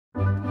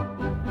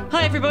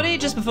everybody,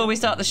 just before we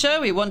start the show,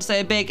 we want to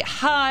say a big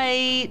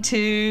hi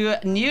to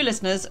new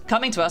listeners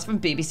coming to us from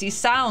BBC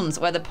Sounds,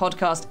 where the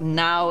podcast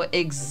now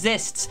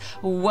exists.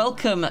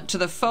 Welcome to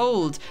the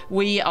fold.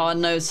 We are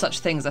no such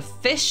thing as a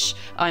fish.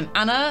 I'm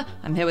Anna.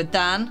 I'm here with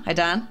Dan. Hi,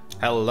 Dan.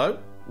 Hello.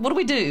 What do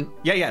we do?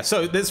 Yeah.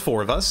 So there's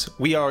four of us.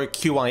 We are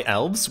QI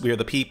Elves. We are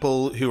the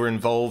people who are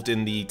involved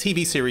in the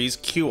TV series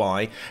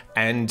QI.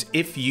 And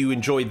if you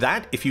enjoy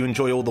that, if you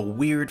enjoy all the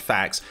weird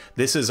facts,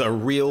 this is a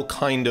real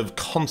kind of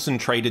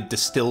concentrated,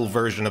 distilled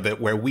version of it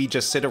where we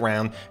just sit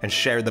around and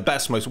share the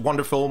best, most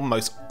wonderful,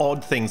 most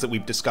odd things that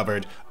we've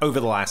discovered over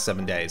the last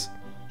 7 days.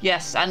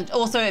 Yes, and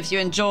also if you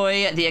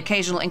enjoy the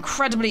occasional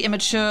incredibly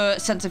immature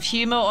sense of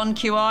humour on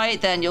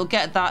QI, then you'll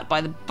get that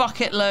by the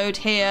bucket load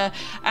here,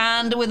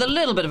 and with a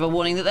little bit of a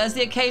warning that there's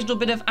the occasional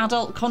bit of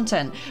adult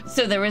content.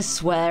 So there is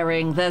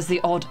swearing, there's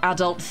the odd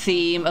adult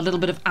theme, a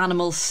little bit of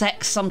animal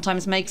sex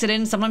sometimes makes it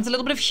in, sometimes a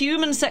little bit of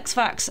human sex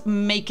facts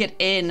make it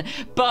in,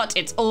 but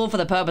it's all for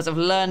the purpose of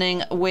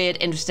learning weird,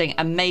 interesting,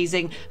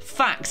 amazing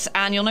facts.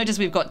 And you'll notice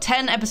we've got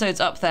 10 episodes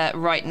up there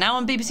right now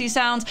on BBC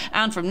Sounds,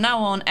 and from now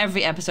on,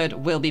 every episode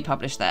will be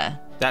published there.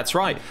 That's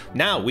right.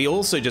 Now, we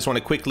also just want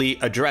to quickly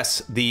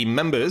address the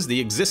members, the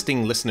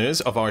existing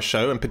listeners of our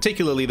show, and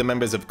particularly the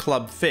members of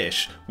Club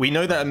Fish. We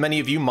know that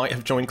many of you might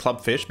have joined Club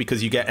Fish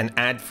because you get an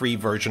ad-free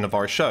version of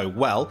our show.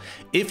 Well,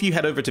 if you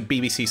head over to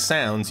BBC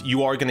Sounds,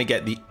 you are going to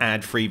get the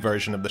ad-free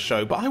version of the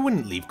show, but I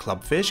wouldn't leave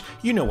Club Fish.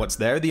 You know what's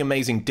there, the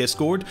amazing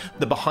Discord,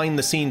 the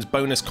behind-the-scenes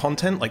bonus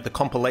content like the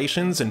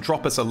compilations and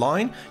Drop Us a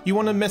Line. You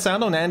want to miss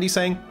out on Andy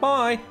saying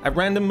bye at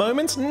random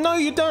moments? No,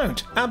 you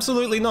don't.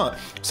 Absolutely not.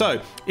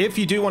 So, if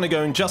you do want to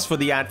go and just for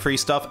the ad-free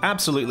stuff,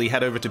 absolutely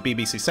head over to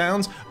BBC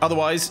Sounds.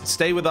 Otherwise,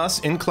 stay with us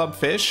in Club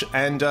Fish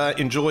and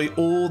enjoy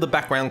all the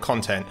background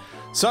content.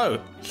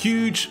 So,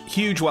 huge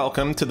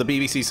welcome to the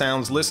BBC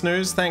Sounds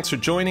listeners. Thanks for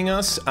joining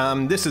us.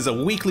 This is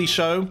a weekly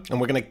show,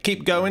 and we're going to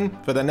keep going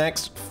for the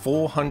next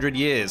 400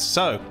 years.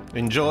 So,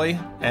 enjoy,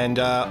 and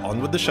on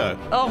with the show.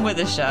 On with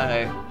the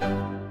show.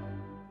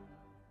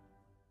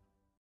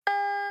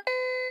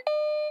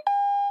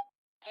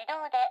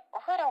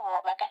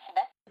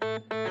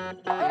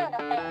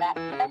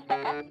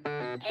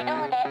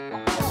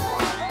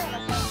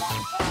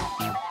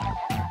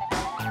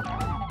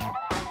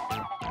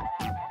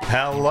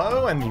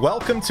 Hello and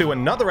welcome to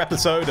another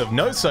episode of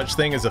No Such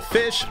Thing as a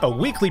Fish, a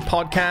weekly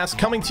podcast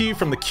coming to you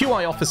from the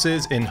QI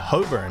offices in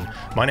Holborn.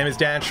 My name is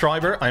Dan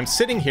Schreiber. I'm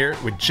sitting here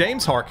with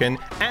James Harkin,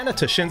 Anna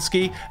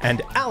Toshinsky,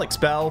 and Alex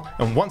Bell.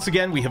 And once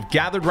again, we have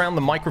gathered around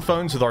the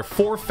microphones with our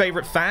 4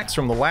 favorite facts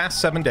from the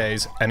last 7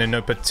 days. And in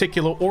no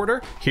particular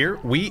order, here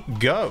we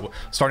go.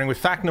 Starting with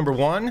fact number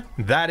 1,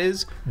 that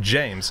is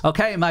James.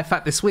 Okay, my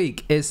fact this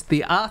week is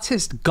the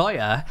artist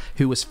Goya,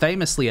 who was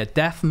famously a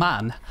deaf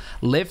man,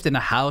 lived in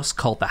a house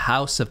called the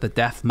House of the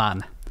Deaf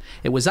Man.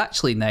 It was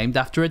actually named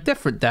after a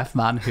different deaf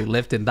man who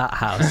lived in that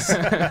house.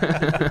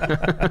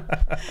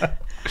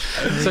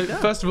 So,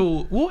 first of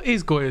all, what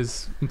is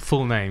Goya's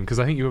full name? Because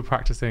I think you were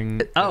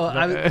practicing... Oh,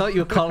 I thought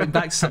you were calling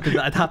back to something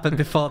that had happened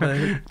before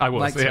the... I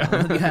was,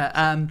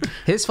 yeah.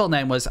 His full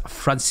name was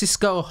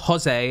Francisco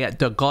José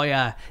de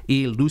Goya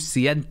y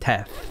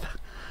Lucientez.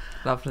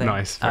 Lovely.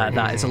 Nice.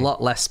 That is a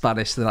lot less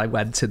Spanish than I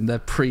went in the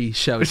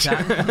pre-show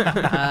chat.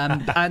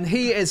 And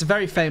he is a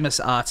very famous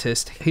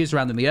artist. He was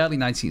around in the early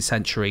 19th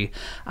century,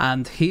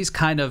 and he's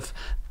kind of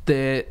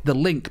the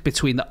link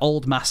between the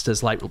old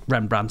masters like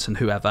Rembrandt and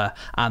whoever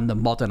and the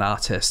modern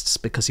artists,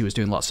 because he was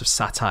doing lots of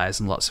satires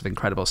and lots of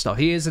incredible stuff.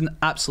 He is an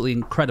absolutely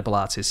incredible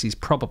artist. He's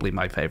probably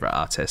my favourite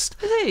artist.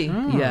 Is he?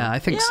 Yeah, I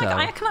think so.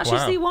 I can actually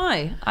see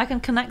why. I can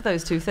connect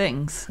those two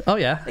things. Oh,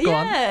 yeah? Go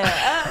on.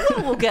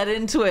 Well, we'll get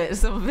into it.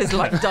 Some of his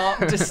like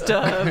dark,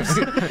 disturbed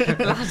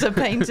latter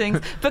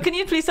paintings. But can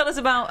you please tell us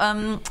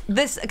about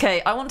this?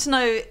 Okay, I want to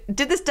know,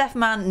 did this deaf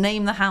man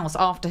name the house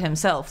after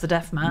himself, the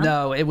deaf man?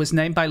 No, it was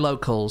named by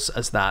locals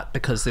as that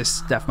because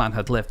this deaf man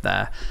had lived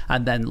there,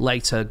 and then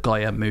later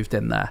Goya moved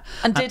in there.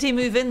 And did he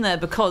move in there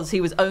because he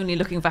was only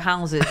looking for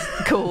houses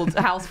called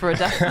House for a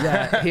Deaf Man?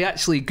 Yeah, he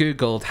actually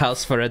Googled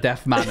House for a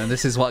Deaf Man, and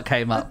this is what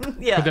came up.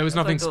 Yeah, but there was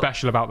nothing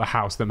special about the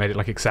house that made it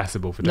like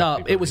accessible for deaf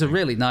people. It was a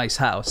really nice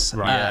house.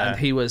 Right. And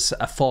he was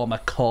a former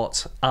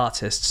court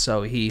artist,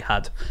 so he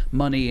had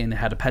money and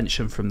had a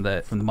pension from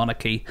the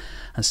monarchy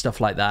and stuff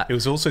like that. It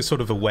was also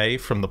sort of away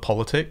from the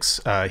politics.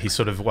 He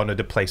sort of wanted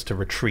a place to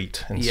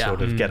retreat and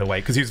sort of get away,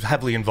 because he was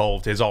heavily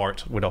involved. His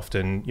art would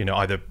often,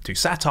 either do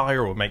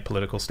satire or make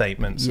political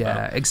statements.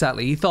 Yeah,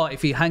 exactly. He thought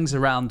if he hangs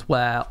around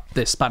where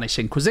the Spanish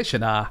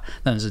Inquisition are,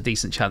 then there's a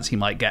decent chance he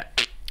might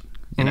get,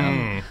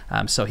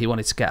 so he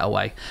wanted to get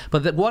away.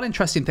 But the one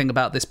interesting thing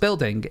about this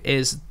building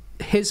is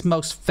his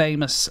most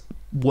famous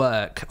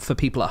work for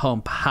people at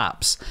home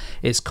perhaps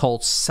is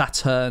called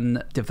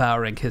Saturn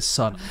Devouring His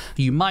Son.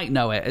 You might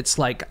know it. It's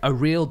like a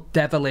real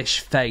devilish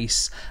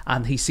face,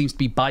 and he seems to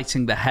be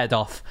biting the head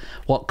off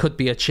what could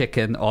be a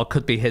chicken or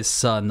could be his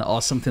son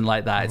or something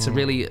like that. It's a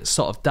really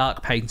sort of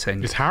dark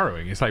painting. It's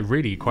harrowing. It's like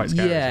really quite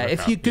scary. Yeah,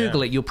 if you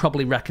Google it, you'll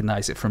probably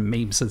recognize it from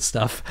memes and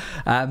stuff.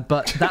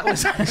 But that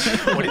was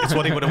It's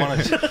what he would have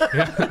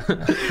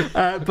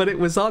wanted. but it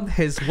was on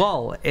his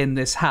wall in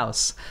this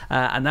house,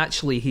 and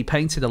actually he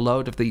painted a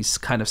load of these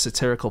kind of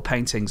satirical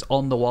paintings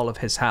on the wall of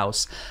his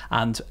house,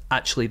 and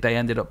actually they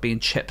ended up being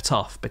chipped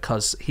off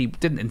because he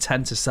didn't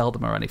intend to sell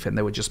them or anything.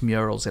 They were just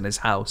murals in his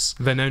house.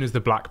 They're known as the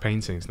black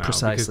paintings now.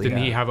 Precisely, because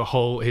didn't he yeah.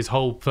 have his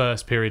whole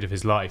first period of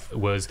his life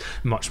was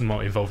much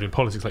more involved in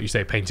politics, like you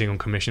say, painting on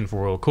commission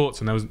for royal courts,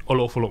 and there was an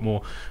awful lot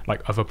more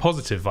like of a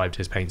positive vibe to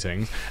his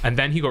paintings. And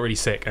then he got really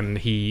sick and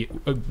he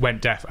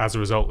went deaf as a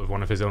result of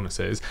one of his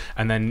illnesses,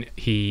 and then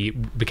he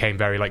became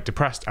very like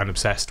depressed and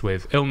obsessed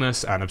with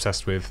illness and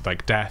obsessed with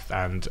like death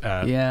and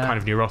kind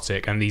of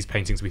neurotic, and these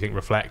paintings we think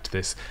reflect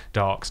this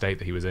dark state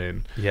that he was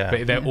in.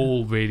 But they're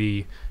all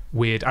really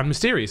weird and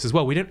mysterious as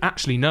well. We don't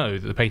actually know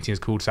that the painting is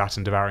called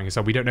Saturn Devouring His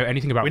Son. We don't know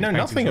anything about We know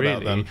nothing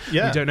about them. We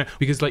don't know,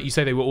 because like you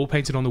say, they were all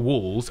painted on the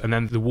walls, and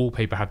then the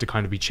wallpaper had to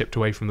kind of be chipped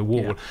away from the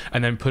wall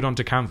and then put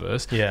onto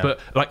canvas. But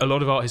like a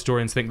lot of art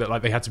historians think that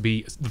like they had to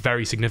be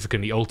very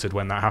significantly altered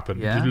when that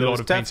happened. Yeah. A lot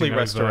of definitely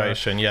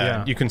restoration.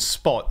 Yeah. You can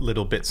spot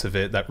little bits of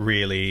it that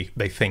really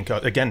they think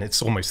again,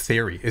 it's almost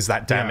theory. Is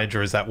that damage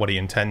or is that what he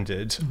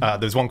intended?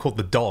 There's one called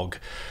The Dog.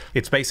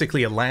 It's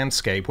basically a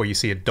landscape where you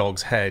see a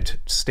dog's head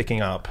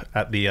sticking up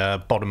at the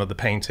bottom of the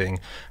painting,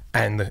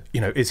 and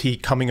is he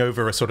coming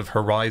over a sort of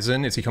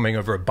horizon? Is he coming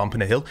over a bump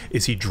in a hill?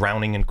 Is he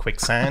drowning in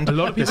quicksand? A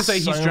lot of people say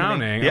he's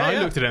drowning. Yeah, I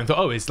looked at it and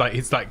thought, it's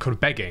like kind of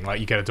begging, like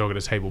you get a dog at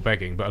a table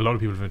begging, but a lot of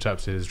people have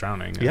interpreted it as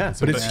drowning.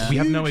 But we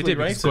have no idea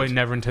hugely because Goya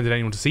never intended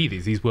anyone to see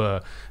these. These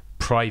were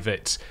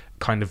private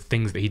kind of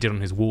things that he did on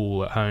his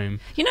wall at home.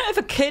 If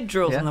a kid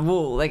draws on the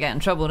wall, they get in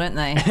trouble, don't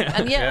they?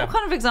 And what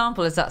kind of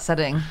example is that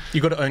setting?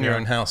 You've got to own your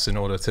own house in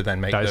order to then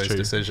make those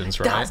decisions,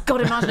 right?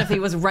 God, imagine if he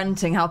was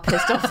renting, how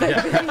pissed off they'd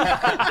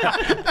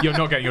be. You're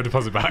not getting your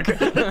deposit back.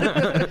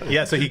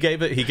 So he gave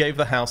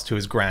the house to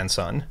his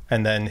grandson,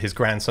 and then his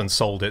grandson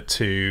sold it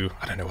to,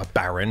 I don't know, a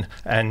baron,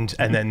 and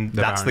then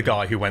that's the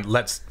guy who went,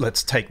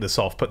 let's take this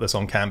off, put this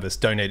on canvas,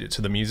 donate it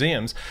to the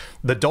museums.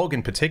 The dog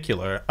in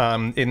particular,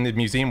 in the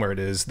museum where it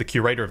is, the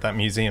curator of that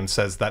museum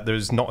says that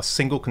there's not a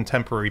single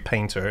contemporary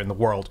painter in the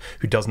world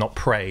who does not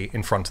pray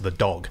in front of the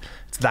dog.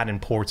 It's that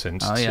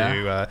important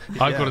to...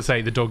 I've got to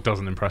say, the dog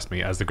doesn't impress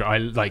me as the...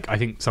 I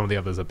think some of the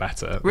others are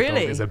better. Really?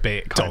 The dog is a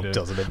bit kind of...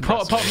 doesn't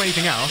impress Apart from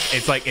anything else,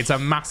 it's a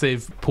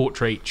massive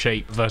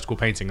portrait-shaped vertical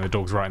painting, and the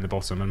dog's right in the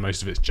bottom, and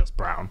most of it's just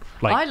brown.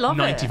 I love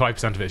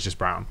 95% of it's just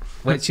brown.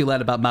 Wait till you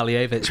learn about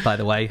Malevich, by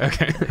the way,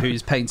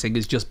 whose painting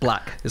is just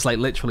black. It's like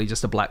literally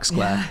just a black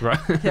square. Right.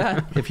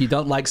 If you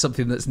don't like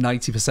something that's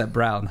 90%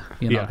 brown,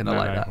 you're not going to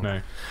like that.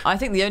 No. I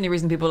think the only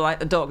reason people like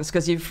the dog is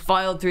because you've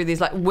filed through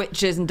these like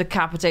witches and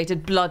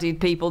decapitated,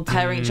 bloodied people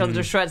tearing each other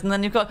to shreds, and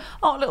then you've got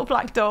little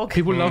black dog.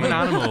 People love an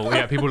animal.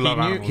 Yeah, people love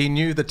animals. He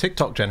knew the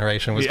TikTok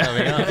generation was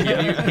coming up.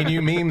 He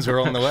knew memes were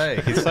on the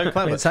way. He's so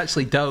clever. It's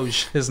actually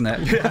Doge, isn't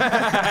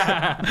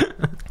it?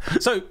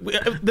 So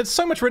there's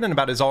so much written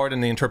about his art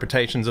and the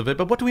interpretations of it,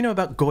 but what do we know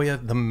about Goya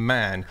the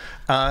man?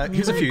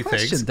 Here's a few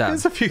things.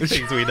 Here's a few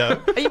things we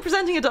know. Are you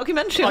presenting a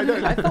documentary?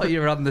 I thought you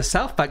were on the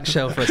South Bank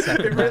show for a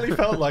second. It really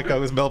felt like I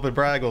was Melvin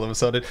Bragg all of a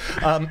sudden.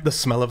 The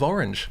smell of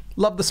orange.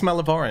 Love the smell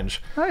of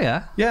orange. Oh,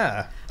 yeah?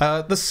 Yeah.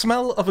 The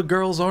smell of a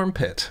girl's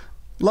armpit.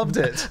 Loved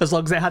it. As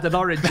long as it had an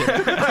orange in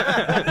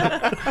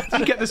it. Did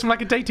you get this from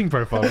like a dating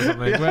profile or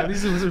something? Well,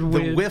 this is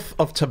weird. The whiff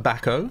of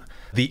tobacco,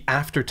 the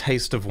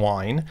aftertaste of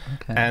wine,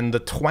 and the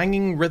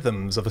twanging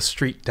rhythms of a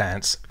street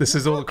dance. This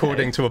is all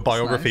according to a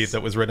biography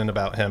that was written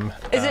about him.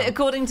 Is it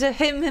according to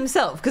him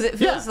himself? Because it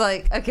feels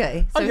like,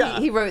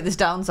 he wrote this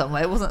down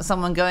somewhere. It wasn't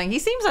someone going, he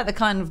seems like the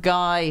kind of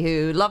guy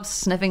who loves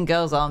sniffing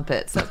girls'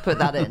 armpits. Let's put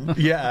that in.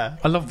 Yeah.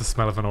 I love the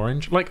smell of an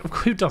orange. Like,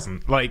 who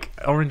doesn't? Like,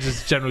 orange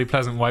is generally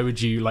pleasant. Why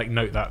would you, like,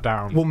 note that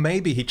down? Well,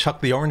 maybe he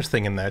chucked the orange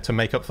thing in there to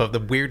make up for the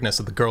weirdness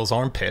of the girl's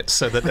armpits,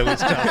 so that there was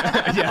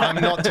just, I'm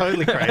not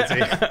totally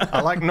crazy. I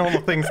like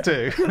normal things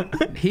too.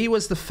 He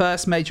was the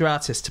first major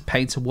artist to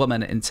paint a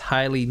woman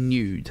entirely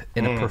nude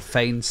in a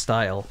profane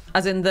style.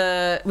 As in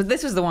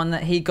this was the one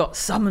that he got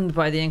summoned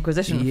by the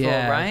Inquisition for,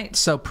 right?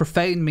 So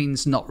profane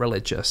means not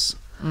religious.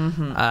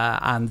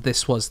 And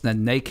this was the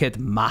naked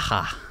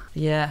Maha.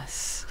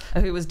 Yes.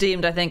 Who was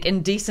deemed, I think,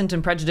 indecent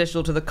and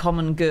prejudicial to the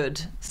common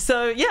good.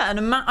 So,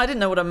 and I didn't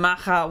know what a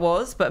maja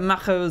was, but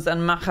majos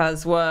and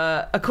majas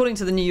were, according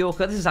to the New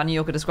Yorker, this is how New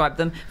Yorker described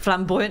them,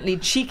 flamboyantly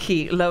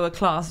cheeky,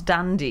 lower-class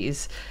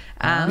dandies.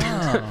 And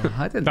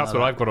I didn't That's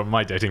know what I've got on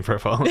my dating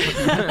profile.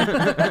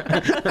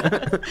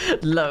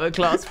 lower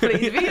class,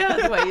 please. Have you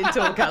heard the way you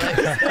talk, Alex?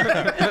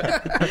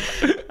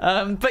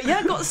 But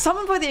yeah, got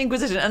summoned by the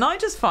Inquisition, and I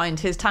just find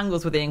his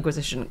tangles with the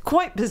Inquisition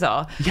quite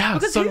bizarre. Yeah,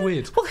 because so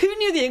weird. Well, who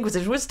knew the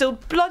Inquisition was still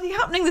bloody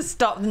happening the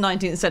start of the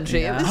 19th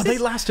century? Yeah. It was They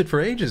lasted for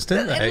ages,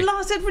 didn't they? It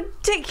lasted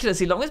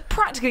ridiculously long. It was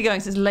practically going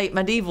since late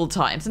medieval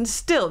times, and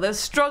still they're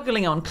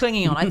struggling on,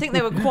 clinging on. I think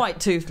they were quite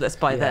toothless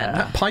by then.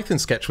 That Python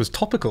sketch was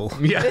topical.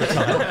 Yeah.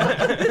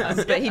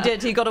 But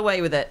he got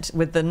away with it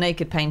with the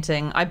naked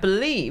painting, I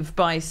believe,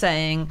 by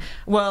saying,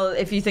 well,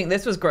 if you think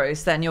this was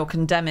gross, then you're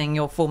condemning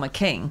your former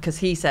king, because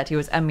he said he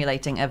was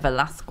emulating a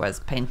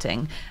Velázquez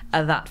painting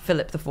that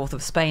Philip IV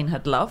of Spain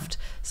had loved.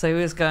 So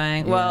he was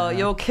going, well,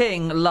 your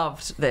king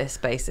loved this,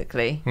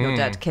 basically, your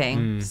dead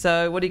king.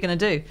 So what are you going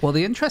to do? Well,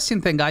 the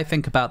interesting thing I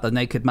think about the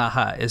Naked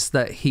Maha is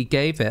that he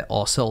gave it,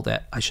 or sold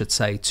it, I should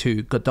say,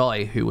 to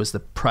Godoy, who was the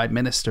Prime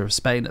Minister of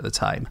Spain at the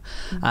time.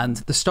 And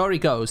the story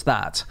goes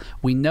that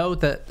we know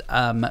that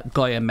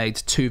Goya made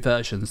two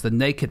versions, the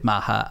Naked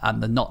Maha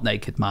and the Not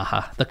Naked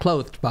Maha, the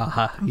Clothed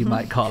Maha, you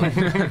might call it.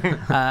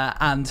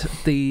 And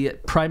the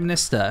Prime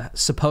Minister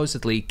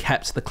supposedly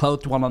kept the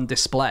clothed one on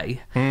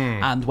display.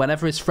 And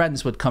whenever his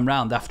friends would come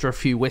round after a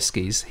few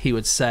whiskies, he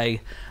would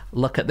say,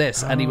 look at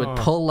this, and he would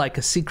pull like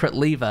a secret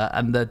lever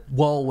and the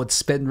wall would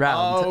spin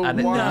round and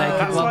the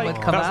naked one would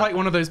come out. That's like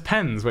one of those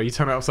pens where you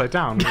turn it upside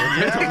down.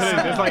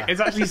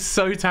 It's actually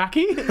so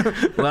tacky.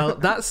 Well,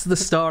 that's the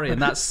story,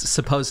 and that's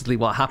supposedly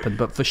what happened.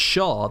 But for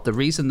sure, the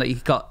reason that he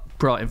got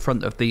brought in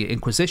front of the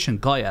Inquisition,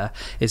 Goya,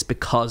 is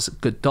because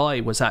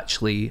Godoy was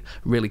actually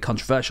really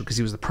controversial because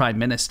he was the Prime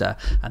Minister,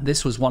 and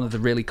this was one of the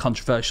really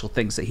controversial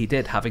things that he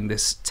did, having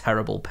this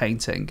terrible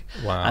painting.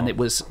 Wow. And it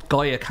was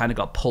Goya kind of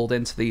got pulled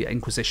into the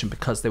Inquisition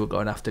because they were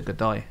going after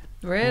Godoy.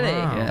 Really?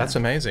 Wow. Yeah. That's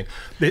amazing.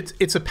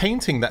 It's a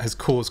painting that has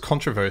caused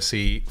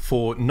controversy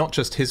for not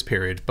just his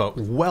period, but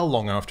well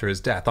long after his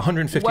death.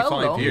 155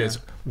 Well long. years.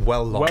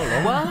 Well long.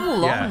 Well,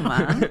 long,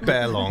 man.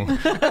 Bare long.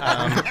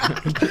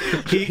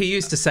 He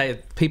used to say,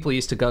 people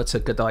used to go to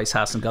Godoy's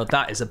house and go,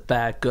 that is a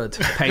bare good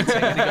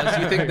painting. And he goes,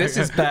 you think this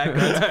is bare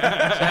good?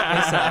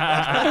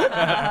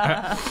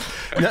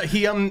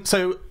 No,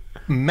 so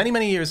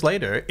many years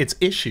later, it's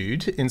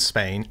issued in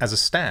Spain as a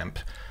stamp.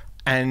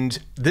 And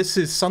this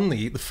is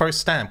suddenly the first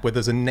stamp where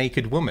there's a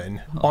naked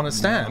woman on a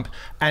stamp.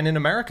 And in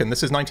America, and this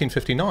is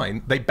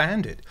 1959, they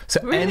banned it.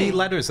 So any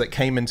letters that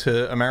came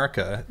into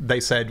America, they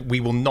said, we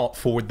will not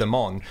forward them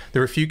on.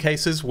 There are a few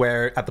cases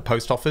where at the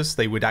post office,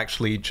 they would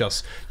actually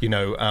just,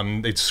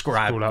 they'd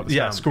scroll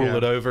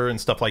it over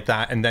and stuff like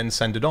that, and then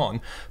send it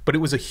on. But it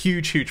was a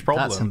huge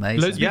problem. That's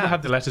amazing. Loads of people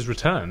had the letters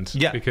returned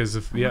because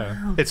of,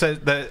 It's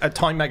a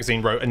Time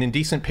magazine wrote, an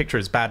indecent picture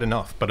is bad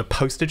enough, but a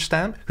postage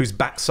stamp whose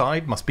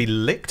backside must be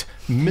licked.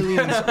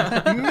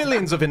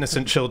 Millions of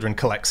innocent children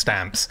collect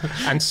stamps,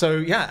 and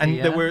so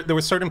there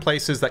were certain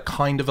places that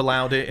kind of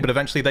allowed it, but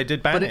eventually they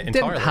did ban it entirely. But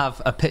it didn't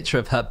have a picture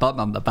of her bum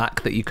on the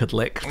back that you could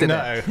lick, did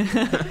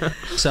it?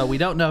 So we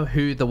don't know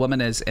who the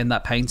woman is in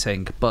that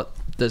painting, but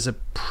there's a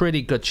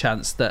pretty good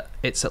chance that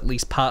it's at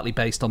least partly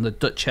based on the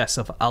Duchess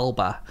of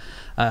Alba,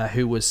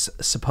 who was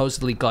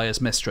supposedly Goya's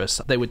mistress.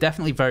 They were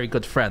definitely very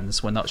good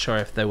friends. We're not sure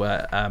if they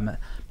were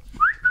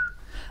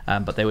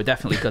but they were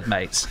definitely good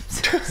mates.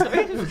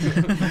 Sorry.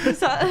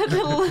 Is that a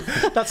little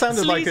that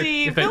sounded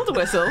sleazy builder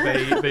whistle?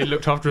 They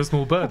looked after a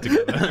small bird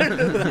together.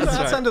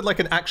 That sounded like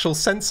an actual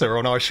censor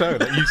on our show,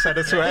 that you said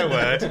a swear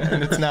word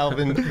and it's now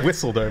been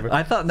whistled over.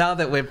 I thought now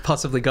that we're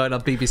possibly going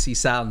on BBC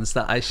Sounds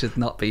that I should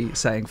not be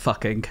saying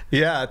fucking.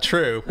 Yeah,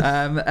 true.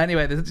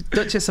 Anyway, the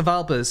Duchess of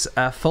Alba's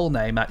full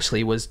name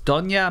actually was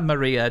Doña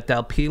Maria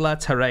del Pilar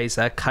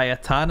Teresa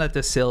Cayetana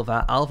de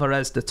Silva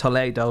Alvarez de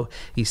Toledo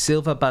y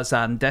Silva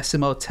Bazan,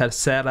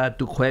 13ª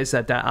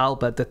Duquesa de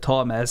Alba de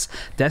Tormes,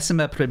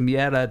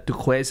 11ª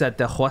Duquesa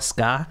de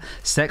Huasca,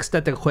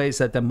 6ª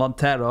Duquesa de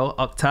Montero,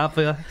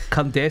 8ª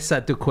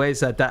Condesa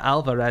Duquesa de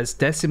Alvarez,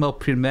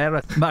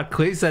 11ª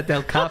Marquesa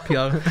del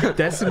Carpio,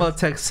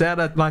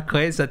 13ª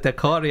Marquesa de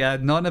Coria,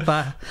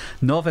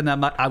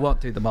 novena I won't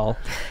do them all.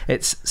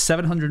 It's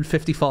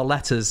 754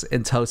 letters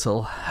in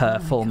total, her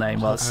full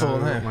name was. Oh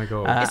my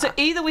god. So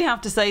either we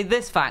have to say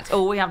this fact,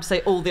 or we have to say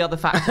all the other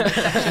facts in this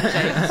section,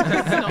 James.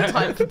 It's not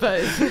time for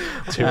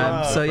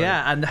both. So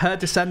yeah, and her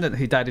descendant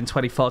who died in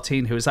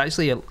 2014, who was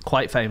actually a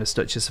quite famous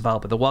Duchess of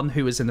Alba, the one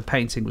who was in the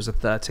painting was the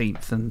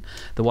 13th, and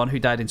the one who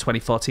died in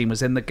 2014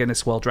 was in the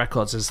Guinness World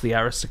Records as the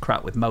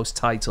aristocrat with most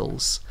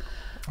titles.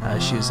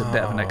 She was a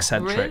bit of an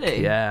eccentric.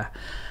 Really? Yeah.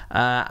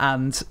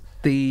 And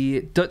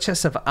the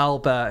Duchess of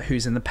Alba,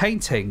 who's in the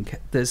painting,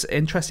 there's an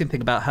interesting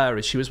thing about her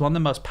is she was one of the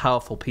most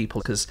powerful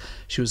people because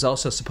she was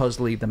also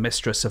supposedly the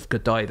mistress of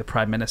Godoy, the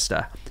Prime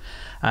Minister.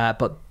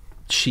 But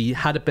she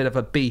had a bit of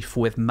a beef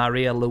with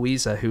Maria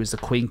Luisa, who was the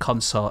Queen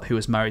Consort, who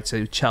was married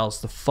to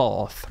Charles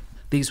IV.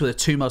 These were the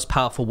two most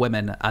powerful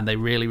women, and they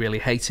really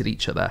hated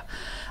each other.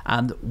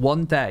 And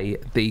one day,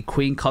 the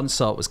Queen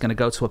Consort was going to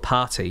go to a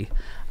party,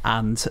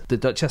 and the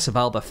Duchess of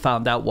Alba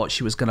found out what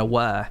she was going to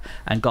wear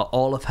and got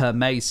all of her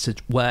maids to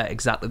wear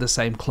exactly the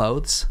same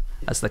clothes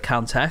as the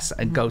Countess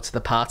and go to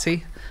the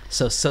party.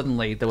 So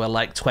suddenly there were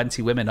like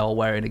 20 women all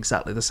wearing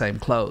exactly the same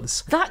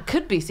clothes. That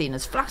could be seen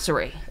as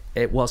flattery.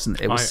 it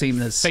wasn't. It was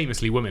seen as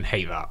famously, women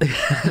hate that.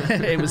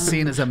 it was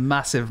seen as a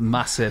massive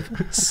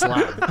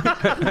slam.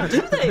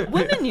 Do they?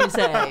 Women, you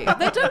say?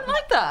 They don't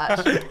like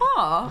that.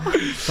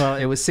 Oh. Well,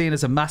 it was seen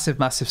as a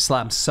massive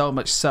slam, so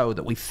much so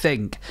that we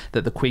think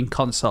that the Queen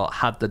Consort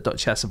had the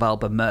Duchess of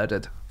Alba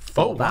murdered.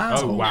 Oh wow!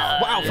 Oh wow!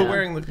 Wow! For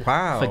wearing the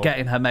for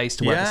getting her maids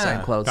to wear the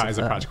same clothes. That as is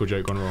a her. practical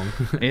joke gone wrong.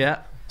 Yeah.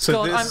 So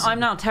God, this...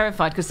 I'm now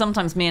terrified because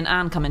sometimes me and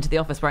Anne come into the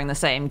office wearing the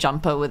same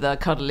jumper with a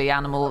cuddly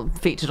animal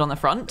featured on the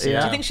front.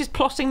 Yeah. Do you think she's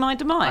plotting my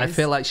demise? I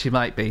feel like she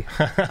might be.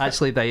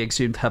 Actually, they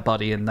exhumed her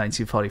body in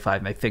 1945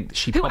 and they think that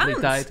she probably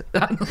died.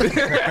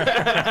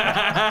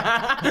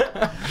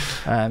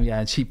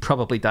 Yeah, and she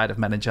probably died of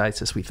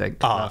meningitis, we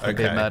think, from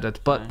being murdered.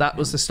 But that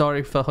was the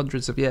story for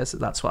hundreds of years.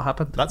 That's what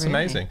happened. That's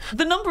amazing.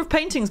 The number of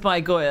paintings by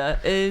Goya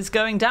is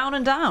going down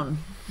and down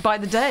by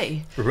the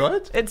day.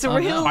 Right? It's a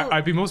real...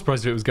 I'd be more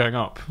surprised if it was going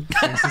up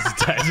since he's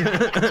dead.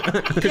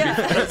 Yeah.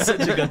 That's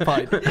such a good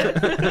point.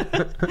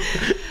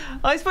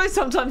 I suppose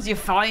sometimes you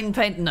find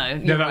paint... No,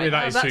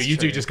 that is true. You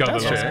do discover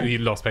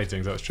lost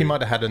paintings, that's He true. might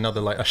have had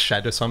another, like, a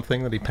shed or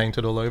something that he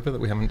painted all over that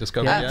we haven't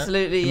discovered yet.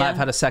 Absolutely, He might have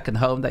had a second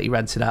home that he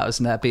rented out as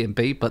an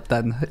Airbnb, but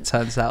then it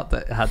turns out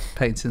that it had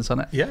paintings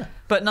on it. Yeah.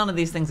 But none of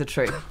these things are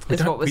true,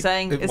 is what we're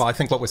saying. Well, I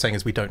think what we're saying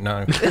is we don't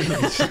know.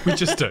 We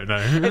just don't know.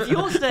 If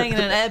you're staying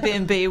in an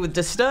Airbnb with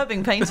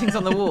disturbing paintings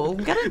on the wall,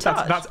 get in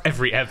touch. That's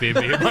every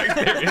Airbnb in my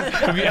experience.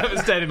 Have you ever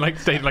stayed in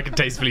like a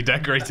tastefully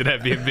decorated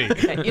Airbnb?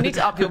 Okay, you need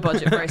to up your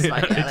budget very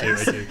slightly,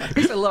 Alex. I do.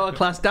 He's a lower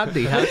class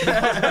dandy. How can you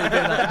possibly do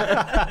that?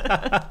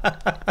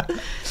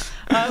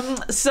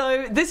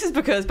 So this is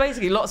because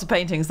basically lots of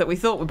paintings that we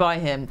thought were by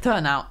him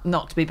turn out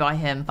not to be by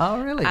him. Oh,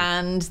 really?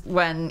 And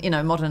when,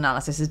 modern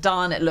analysis is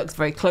done, it looks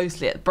very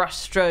closely at brush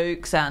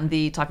strokes and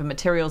the type of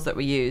materials that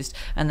were used,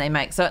 and they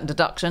make certain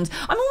deductions.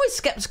 I'm always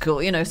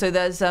skeptical, so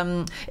there's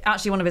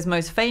actually one of his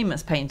most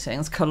famous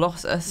paintings,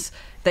 Colossus,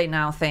 they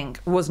now think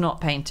was not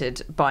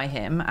painted by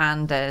him,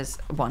 and there's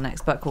one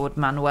expert called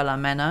Manuela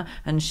Mena,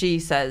 and she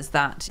says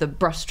that the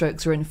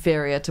brushstrokes are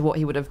inferior to what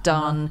he would have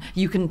done.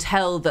 You can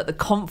tell that the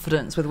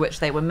confidence with which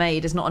they were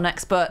made is not an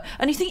expert,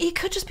 and you think he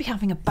could just be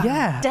having a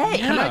bad day.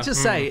 Can I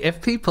just say,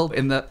 if people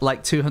in the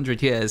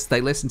 200 years they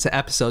listen to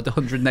episode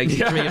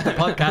 183 of the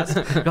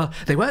podcast, go,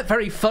 they weren't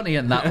very funny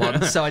in that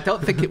one, so I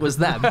don't think it was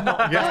them.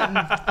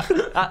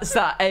 That's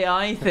that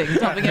AI thing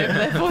dubbing over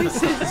their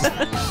voices.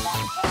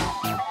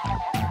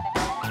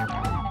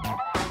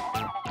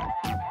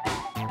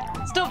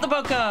 Stop the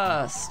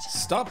podcast!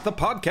 Stop the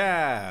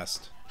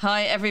podcast!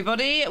 Hi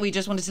everybody, we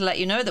just wanted to let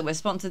you know that we're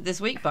sponsored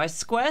this week by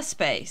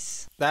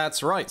Squarespace.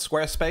 That's right,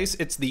 Squarespace.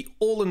 It's the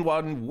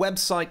all-in-one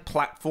website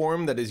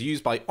platform that is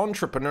used by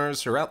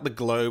entrepreneurs throughout the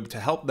globe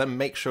to help them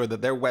make sure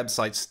that their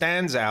website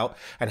stands out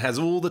and has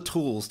all the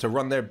tools to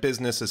run their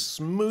business as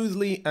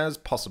smoothly as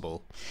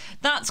possible.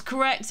 That's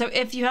correct. So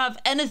if you have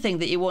anything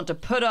that you want to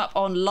put up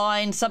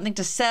online, something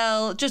to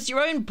sell, just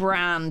your own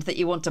brand that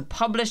you want to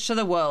publish to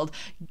the world,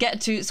 get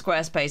to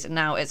Squarespace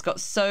now. It's got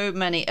so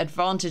many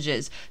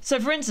advantages. So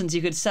for instance,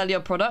 you could sell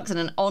your products in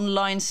an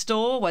online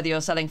store, whether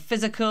you're selling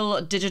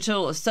physical,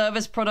 digital, or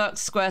service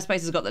products. Squarespace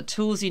has got the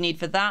tools you need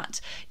for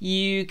that.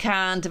 You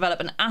can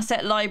develop an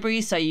asset library,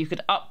 so you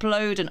could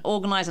upload and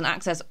organize and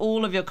access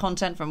all of your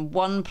content from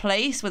one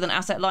place with an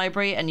asset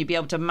library, and you'd be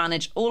able to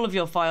manage all of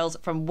your files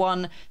from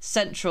one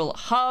central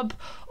hub.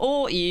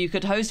 Or you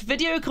could host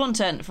video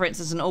content, for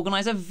instance, and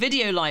organize a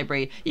video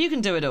library. You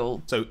can do it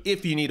all. So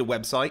if you need a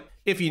website,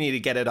 if you need to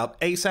get it up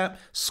ASAP,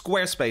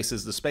 Squarespace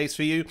is the space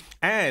for you.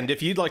 And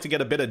if you'd like to get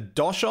a bit of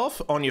dosh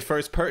off on your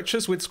first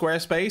purchase with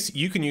Squarespace,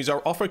 you can use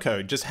our offer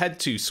code. Just head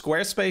to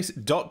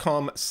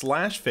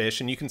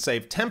squarespace.com/fish and you can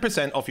save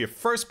 10% off your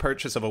first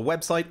purchase of a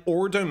website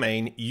or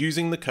domain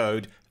using the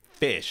code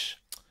FISH.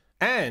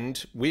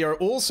 And we are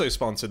also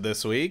sponsored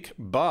this week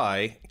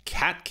by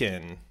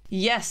Catkin.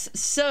 Yes,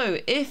 so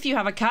if you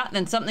have a cat,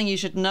 then something you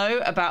should know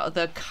about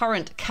the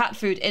current cat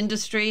food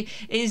industry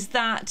is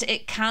that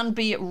it can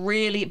be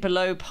really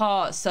below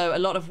par. So a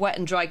lot of wet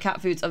and dry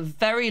cat foods are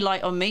very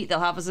light on meat. They'll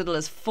have as little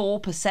as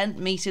 4%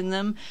 meat in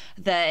them.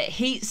 They're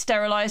heat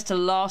sterilized to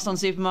last on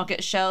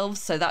supermarket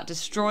shelves, so that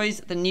destroys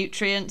the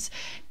nutrients.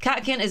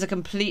 Catkin is a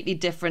completely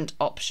different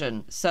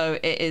option. So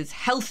it is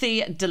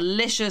healthy,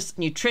 delicious,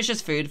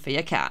 nutritious food for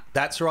your cat.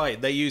 That's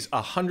right. They use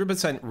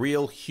 100%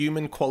 real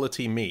human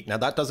quality meat. Now,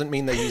 that doesn't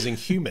mean they're using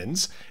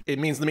humans. It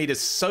means the meat is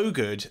so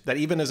good that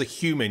even as a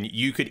human,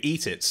 you could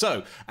eat it.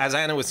 So, as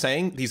Anna was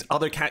saying, these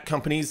other cat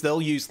companies,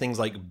 they'll use things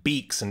like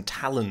beaks and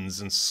talons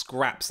and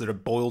scraps that are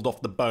boiled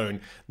off the bone.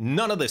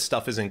 None of this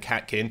stuff is in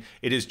Catkin.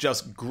 It is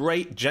just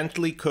great,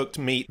 gently cooked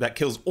meat that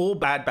kills all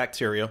bad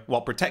bacteria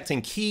while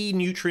protecting key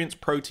nutrients,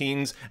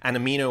 proteins, and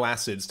amino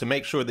acids to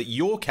make sure that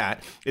your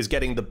cat is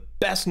getting the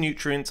best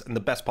nutrients and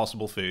the best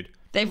possible food.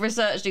 They've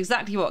researched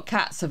exactly what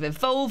cats have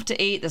evolved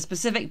to eat, the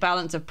specific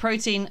balance of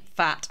protein,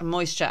 fat,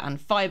 moisture,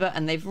 and fiber,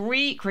 and they've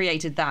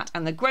recreated that.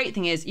 And the great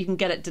thing is you can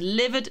get it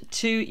delivered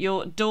to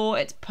your door.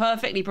 It's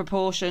perfectly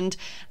proportioned,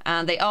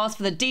 and they ask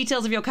for the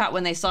details of your cat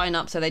when they sign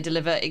up, so they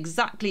deliver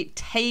exactly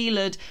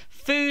tailored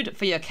food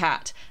for your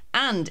cat.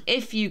 And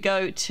if you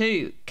go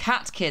to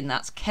Catkin,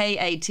 that's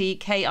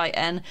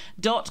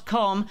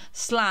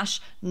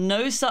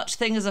katkin.com/no such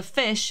thing as a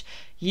fish,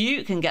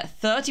 you can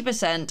get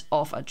 30%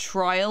 off a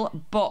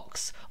trial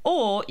box.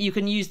 Or you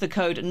can use the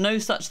code no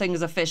such thing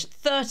as a fish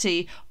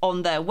 30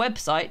 on their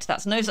website.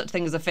 That's no such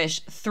thing as a fish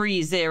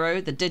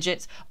 30, the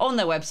digits, on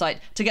their website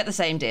to get the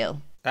same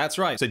deal. That's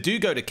right. So do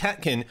go to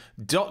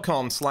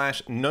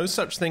catkin.com/no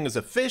such thing as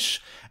a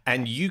fish,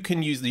 and you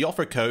can use the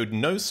offer code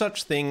no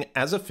such thing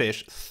as a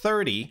fish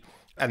 30,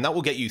 and that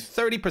will get you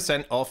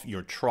 30% off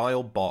your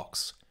trial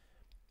box.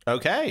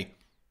 Okay,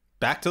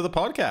 back to the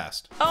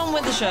podcast. On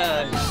with the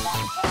show.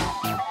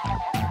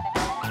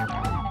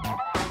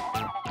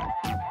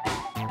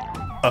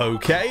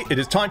 Okay, it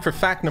is time for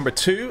fact number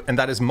 2, and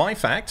that is my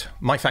fact.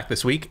 My fact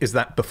this week is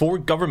that before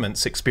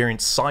governments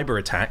experienced cyber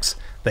attacks,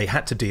 they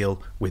had to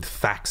deal with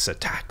fax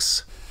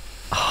attacks.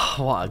 Oh,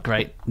 what a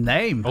great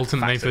name.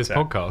 Ultimate name Fax for this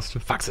attack.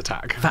 podcast. Fax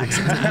attack. Fax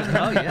attack.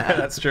 Oh, yeah.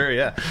 That's true,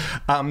 yeah.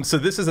 So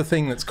this is a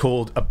thing that's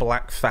called a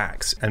black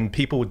fax, and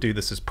people would do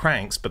this as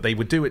pranks, but they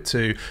would do it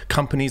to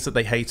companies that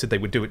they hated. They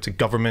would do it to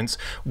governments,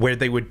 where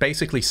they would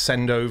basically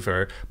send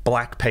over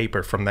black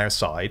paper from their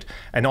side,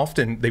 and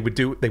often they would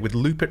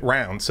loop it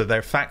round, so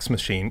their fax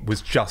machine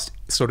was just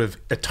sort of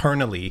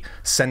eternally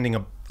sending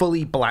a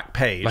fully black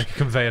page, Like a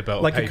conveyor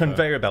belt. like paper. a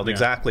conveyor belt, Yeah.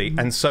 exactly.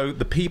 And so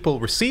the people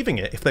receiving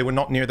it, if they were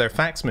not near their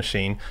fax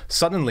machine,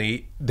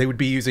 suddenly they would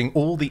be using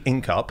all the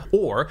ink up,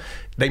 or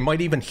they might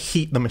even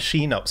heat the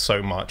machine up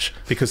so much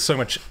because so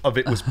much of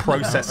it was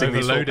processing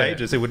these Overload whole it.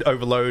 pages. It would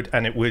overload,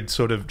 and it would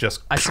sort of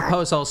just I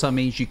suppose also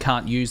means you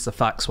can't use the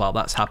fax while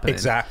that's happening.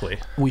 exactly.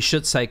 We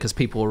should say, because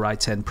people will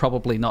write in,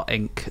 probably not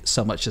ink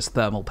so much as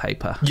thermal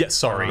paper. Yes,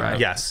 sorry. Right.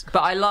 Yes.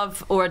 But I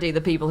love already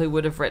the people who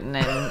would have written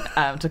in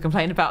to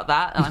complain about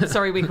that. And I'm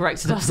sorry we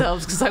corrected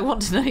ourselves because I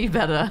want to know you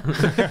better.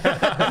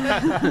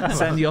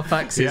 Send your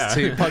faxes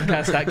to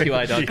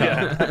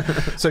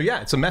podcast@qi.com. So yeah,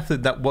 it's a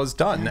method that was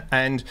done,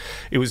 and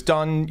it was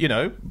done,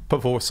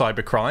 before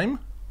cybercrime.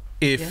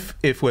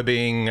 If we're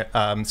being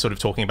sort of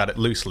talking about it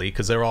loosely,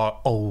 because there are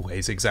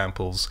always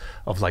examples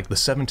of like the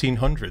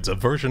 1700s, a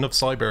version of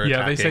cyber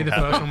Yeah, they say the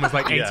first one was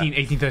like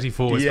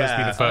 1834 was supposed to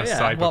be the first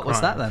cyber What was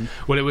crime. that then?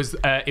 Well, it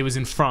was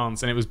in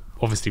France, and it was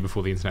obviously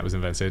before the internet was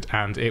invented,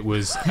 and it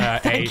was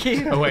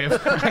you. a way of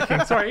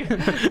hacking. Sorry.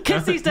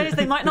 Kids these days,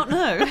 they might not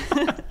know.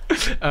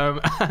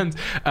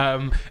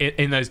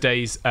 In those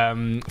days,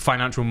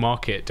 financial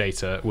market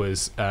data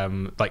was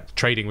like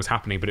trading was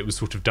happening, but it was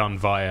sort of done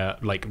via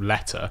like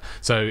letter.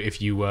 So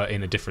if you were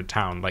in a different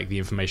town, like the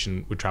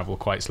information would travel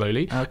quite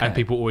slowly, and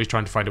people were always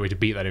trying to find a way to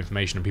beat that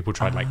information, and people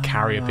tried like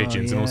carrier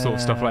pigeons and all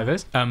sorts of stuff like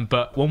this.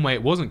 But one way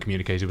it wasn't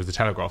communicated was the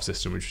telegraph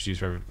system, which was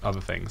used for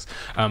other things.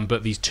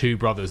 But these two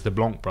brothers, the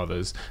Blanc brothers,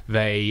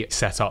 they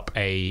set up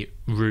a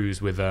ruse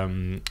with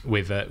some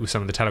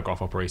of the telegraph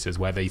operators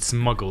where they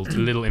smuggled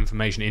little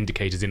information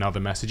indicators in other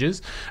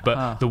messages.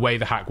 But the way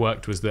the hack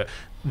worked was that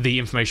the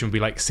information would be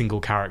like single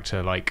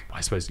character, like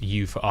I suppose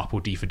U for up or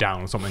D for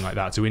down or something like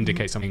that, to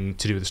indicate something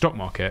to do with the stock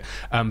market.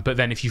 But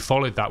then if you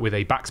followed that with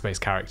a backspace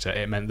character,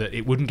 it meant that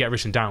it wouldn't get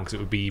written down because it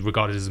would be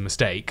regarded as a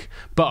mistake,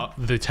 but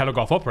the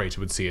telegraph operator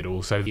would see it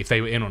all. So if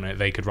they were in on it,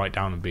 they could write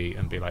down and be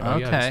like, oh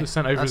yeah, this was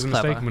sent over That's as a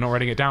mistake clever. and we're not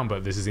writing it down,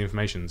 but this is the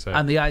information. So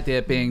And the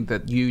idea being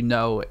that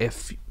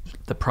if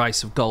the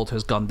price of gold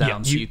has gone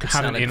down, so you could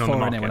have sell it in on the before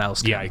market. anyone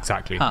else can. Yeah,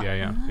 exactly. Huh.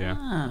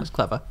 Yeah. That's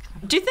clever.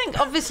 Do you think,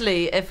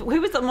 obviously,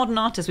 who was the modern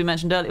artist we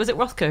mentioned earlier? Was it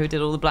Rothko who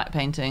did all the black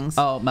paintings?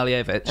 Oh,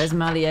 Malevich. There's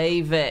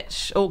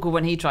Malievich. Awkward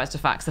when he tries to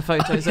fax the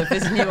photos of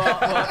his new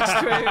artworks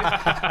through.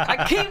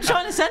 I keep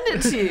trying to send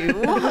it to you.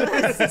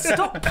 What?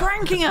 Stop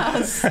pranking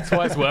us. That's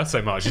why it's worth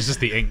so much. It's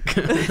just the ink.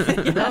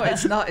 No,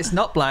 it's not. It's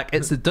not black.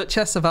 It's the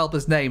Duchess of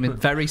Alba's name in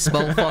very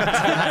small font.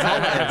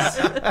 That's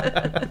all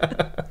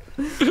it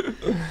is.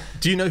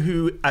 Do you know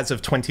who, as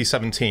of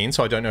 2017,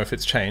 so I don't know if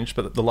it's changed,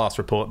 but the last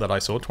report that I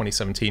saw,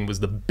 2017, was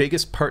the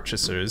biggest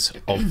purchasers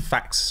of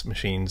fax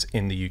machines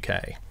in the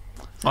UK?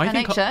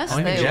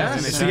 NHS?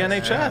 Yes, it's the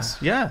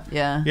NHS.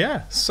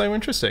 Yeah. So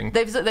interesting.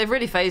 They've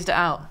really phased it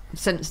out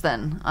since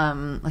then.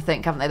 I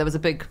think, haven't they? There was a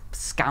big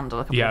scandal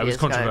a couple Yeah, of it was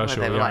years ago where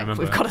controversial, they were yeah, I like,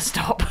 remember. we've got to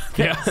stop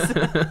this.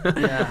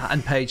 Yeah,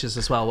 and pages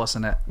as well,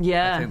 wasn't it?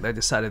 Yeah. I think they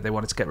decided they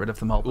wanted to get rid of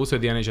them all. Also,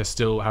 the NHS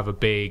still have a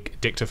big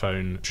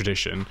dictaphone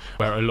tradition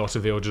where a lot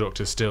of the older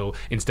doctors still,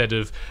 instead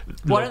of...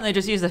 Why don't they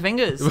just use their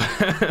fingers?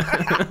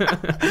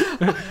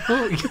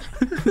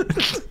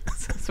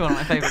 It's one of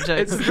my favourite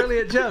jokes. It's a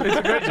brilliant joke. It's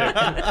a great joke.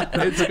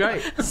 It's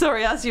great.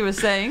 Sorry, as you were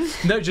saying.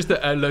 No, just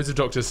that loads of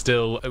doctors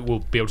still will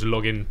be able to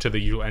log into the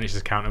usual NHS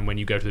account, and when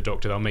you go to the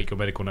doctor, they'll make your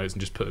medical notes and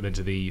just put them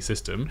into the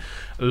system.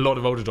 A lot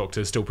of older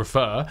doctors still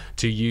prefer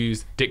to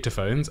use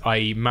dictaphones,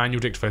 i.e.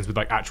 manual dictaphones with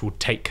like actual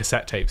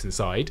cassette tapes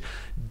inside,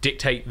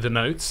 dictate the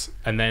notes,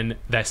 and then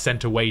they're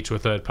sent away to a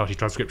third-party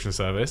transcription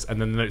service,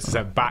 and then the notes are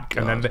sent back,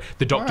 and then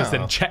the doctors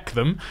then check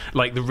them,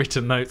 like the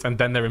written notes, and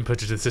then they're inputted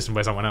to the system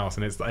by someone else,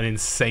 and it's an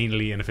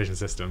insanely inefficient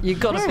system. You've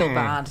got to feel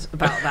bad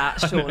about that,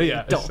 surely,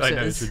 Yeah, doctors. I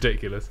know, it's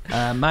ridiculous.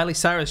 Miley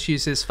Cyrus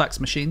uses fax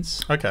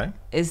machines Okay.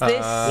 Is this...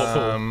 What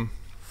for?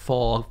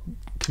 for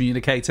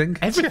communicating.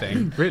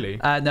 Everything, really.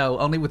 No,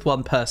 only with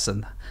one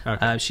person.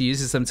 Okay. She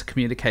uses them to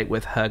communicate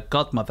with her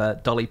godmother,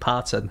 Dolly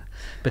Parton,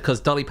 because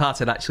Dolly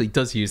Parton actually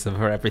does use them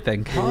for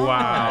everything.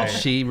 Wow.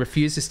 She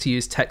refuses to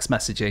use text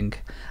messaging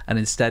and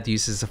instead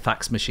uses a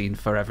fax machine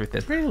for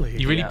everything. Really?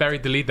 You really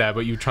buried the lead there,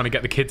 but you were trying to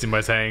get the kids in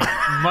by saying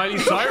Miley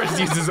Cyrus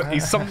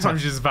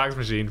sometimes uses a fax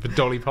machine for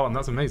Dolly Parton.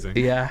 That's amazing.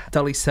 Yeah.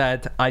 Dolly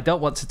said, I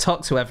don't want to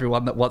talk to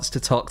everyone that wants to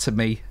talk to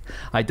me.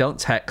 I don't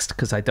text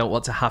because I don't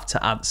want to have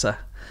to answer.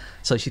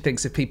 So she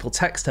thinks if people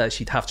text her,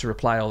 she'd have to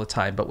reply all the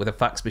time. But with a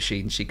fax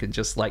machine, she can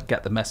just like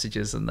get the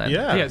messages and then.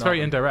 Yeah. Yeah, it's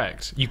very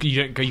indirect. You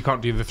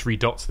can't do the 3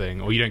 dots thing,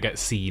 or you don't get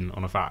seen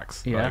on a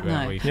fax. Yeah. Like,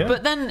 No. Yeah.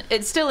 But then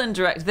it's still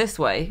indirect this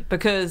way,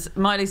 because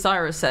Miley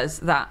Cyrus says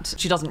that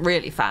she doesn't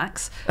really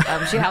fax.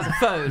 She has a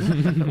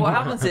phone. What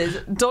happens is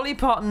Dolly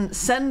Parton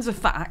sends a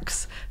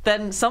fax,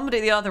 then somebody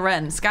at the other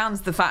end scans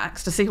the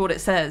fax to see what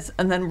it says,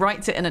 and then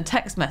writes it in a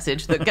text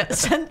message that gets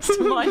sent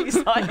to Miley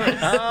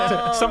Cyrus.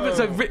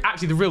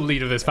 Actually, the real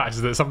lead of this fact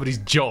is that somebody's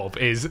job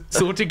is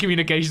sorting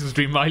communications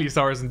between Miley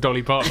Cyrus and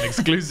Dolly Parton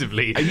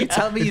exclusively. Are you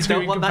telling me you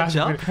don't want that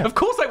job? Of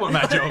course I want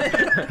that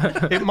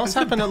job. It must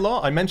happen a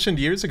lot. I mentioned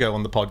years ago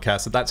on the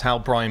podcast that that's how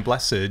Brian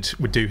Blessed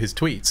would do his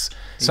tweets.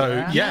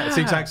 So yeah, it's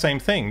the exact same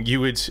thing. He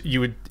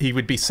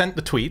would be sent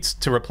the tweets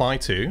to reply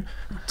to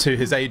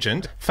his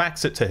agent,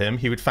 fax it to him.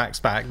 He would fax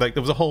back. Like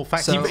there was a whole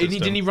fax. So- system.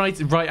 Didn't he write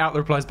out the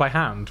replies by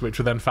hand, which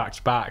were then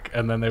faxed back,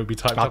 and then they would be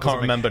typed I up? or can't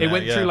something? remember It now,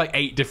 went yeah. through like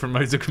 8 different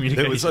modes of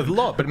communication. It was a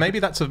lot, but maybe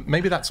that's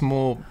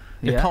more.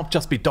 It Yeah. can't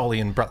just be Dolly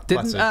and Blessed.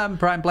 Didn't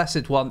Brian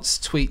Blessed once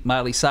tweet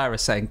Miley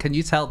Cyrus saying, "Can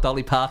you tell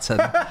Dolly Parton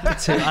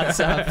to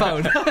answer her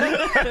phone?"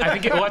 I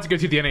think it all had to go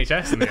through the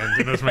NHS in the end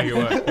in order to make it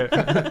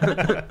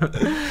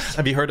work.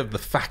 Have you heard of the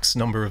fax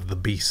number of the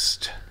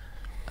beast?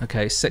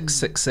 Okay,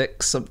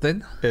 666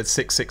 something. It's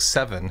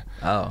 667.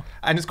 Oh.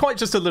 And it's quite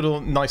just a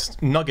little nice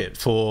nugget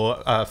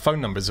for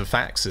phone numbers of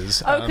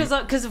faxes. Oh,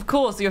 because of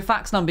course your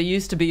fax number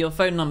used to be your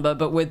phone number,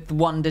 but with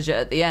 1 digit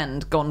at the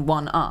end, gone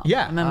 1 up.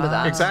 Yeah, Remember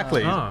that?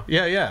 Exactly. Ah.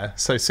 Yeah.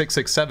 So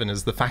 667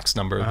 is the fax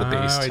number of the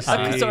beast.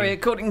 I see. Sorry,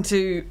 according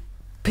to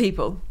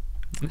people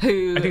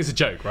who... I think it's a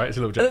joke, right? It's a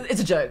little joke.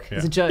 It's a joke. Yeah.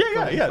 It's a joke.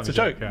 Yeah, it's a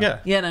joke. Yeah.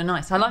 Yeah, no,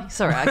 nice. I like...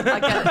 Sorry, I get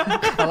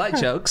it. I like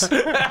jokes.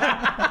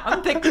 I'm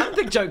a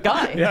big joke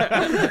guy.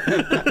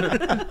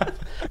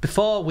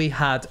 Before we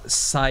had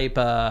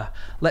cyber,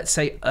 let's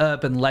say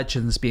urban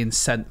legends being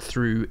sent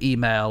through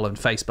email and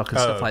Facebook and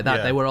stuff like that,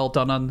 yeah. they were all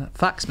done on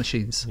fax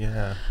machines.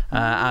 Yeah.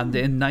 And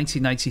in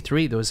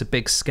 1993, there was a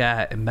big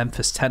scare in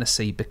Memphis,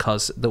 Tennessee,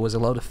 because there was a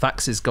load of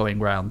faxes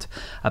going around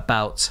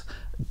about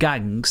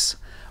gangs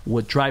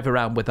would drive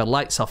around with their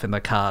lights off in their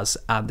cars,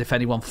 and if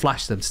anyone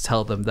flashed them to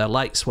tell them their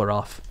lights were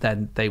off,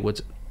 then they would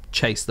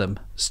chase them,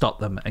 stop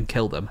them, and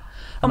kill them.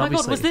 Oh And my God,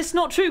 obviously- was this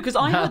not true? Because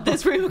I heard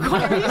this rumour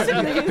quite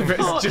recently.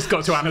 It's just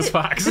got to Anna's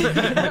fax.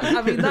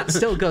 I mean, that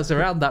still goes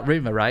around, that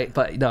rumour, right?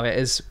 But no, it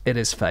is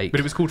fake. But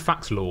it was called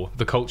fax law,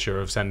 the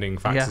culture of sending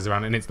faxes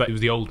around, and it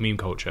was the old meme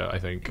culture, I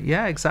think.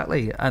 Yeah,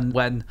 exactly. And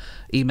when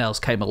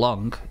emails came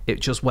along,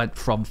 it just went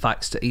from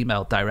fax to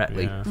email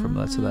directly from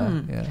there to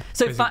there. Yeah.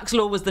 So fax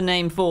law was the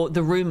name for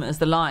the rumours,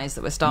 the lies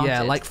that were started.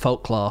 Yeah, like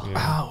folklore.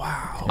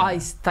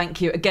 Thank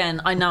you. Again,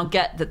 I now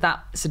get that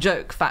that's a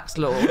joke, fax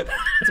law.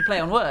 It's a play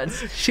on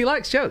words. She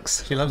likes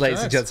jokes. She loves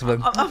ladies and jokes.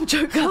 gentlemen. I'm a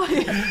joke guy.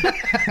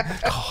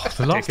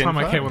 The last Dick time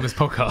I info. came on this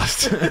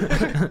podcast.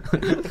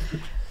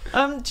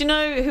 Do you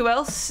know who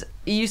else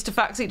used to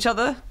fax each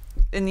other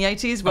in the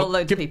 80s? Well,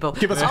 loads of people.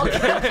 Give us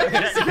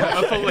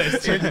A full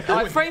list.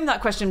 I framed that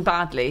question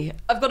badly.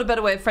 I've got a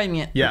better way of framing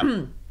it.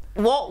 Yeah.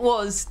 What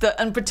was the...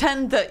 And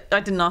pretend that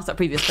I didn't ask that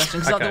previous question,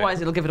 because Okay.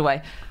 otherwise it'll give it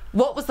away.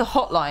 What was the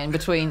hotline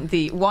between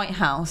the White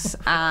House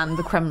and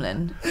the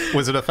Kremlin?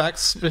 Was it a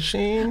fax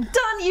machine?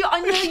 Dan, I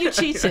know you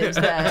cheated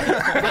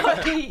there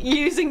by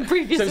using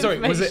previous So sorry,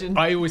 was it? information.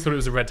 I always thought it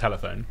was a red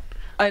telephone.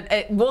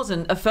 It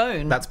wasn't a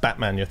phone. That's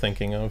Batman you're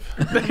thinking of.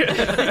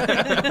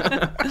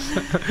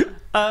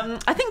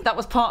 I think that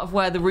was part of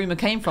where the rumour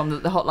came from,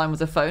 that the hotline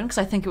was a phone, because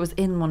I think it was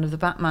in one of the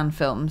Batman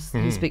films.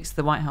 He speaks to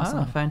the White House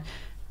on the phone.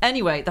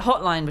 Anyway, the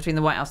hotline between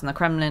the White House and the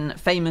Kremlin,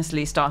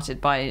 famously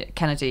started by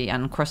Kennedy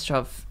and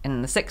Khrushchev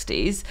in the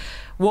 60s,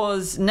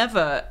 was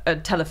never a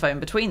telephone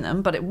between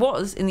them, but it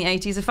was, in the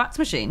 80s, a fax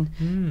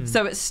machine.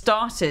 So it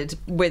started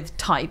with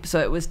type, so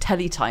it was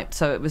teletype,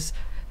 so it was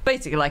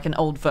basically like an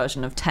old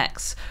version of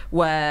text,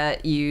 where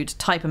you'd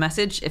type a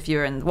message if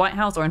you're in the White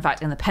House, or in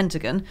fact in the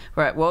Pentagon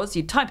where it was.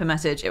 You'd type a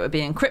message, it would be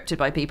encrypted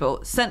by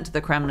people, sent to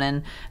the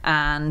Kremlin,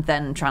 and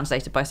then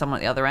translated by someone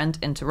at the other end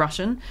into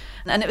Russian.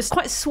 And it was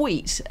quite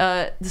sweet.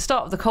 The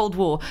start of the Cold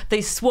War,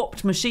 they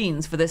swapped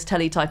machines for this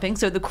teletyping.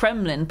 So the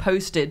Kremlin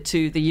posted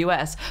to the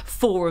US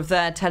 4 of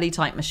their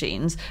teletype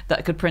machines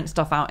that could print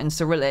stuff out in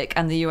Cyrillic,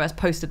 and the US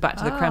posted back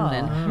to the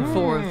Kremlin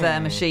 4 of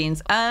their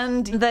machines.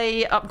 And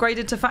they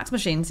upgraded to fax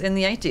machines in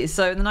the 80s. 1980s.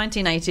 So in the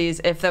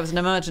 1980s, if there was an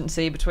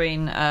emergency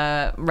between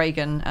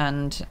Reagan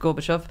and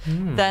Gorbachev,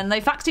 then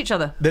they faxed each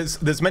other.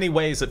 There's many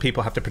ways that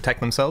people have to protect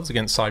themselves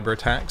against cyber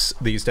attacks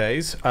these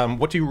days.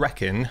 What do you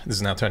reckon? This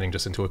is now turning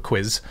just into a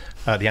quiz.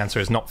 The answer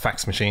is not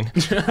fax machine.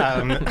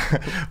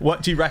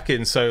 What do you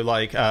reckon? So,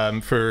 like,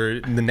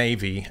 for the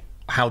Navy,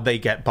 how they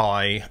get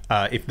by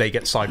if they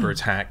get cyber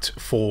attacked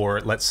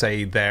for, let's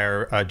say,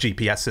 their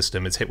GPS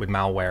system is hit with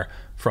malware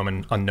from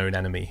an unknown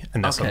enemy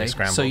and they're suddenly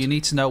scrambled. So you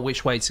need to know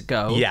which way to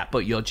go, Yeah.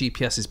 but your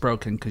GPS is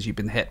broken because you've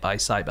been hit by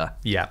cyber.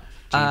 Yeah.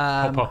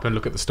 Pop up and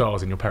look at the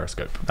stars in your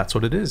periscope. That's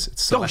what it is.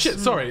 It's Oh shit!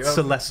 Sorry,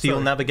 celestial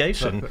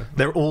navigation.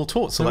 They're all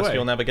taught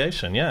celestial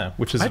navigation, yeah,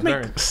 which is I'd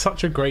very... make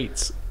such a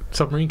great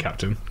submarine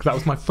captain. That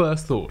was my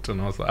first thought, and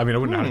I was like, I mean, I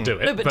wouldn't know how to do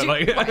it. No,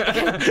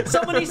 but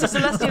someone needs to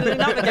celestially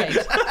navigate.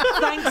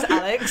 Thanks,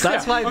 Alex.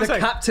 That's why the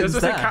captain's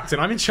there. Captain,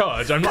 I'm in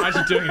charge. I'm not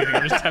actually doing anything.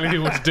 I'm just telling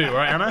people what to do,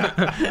 right, Anna?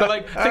 But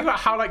like, think about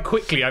how like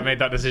quickly I made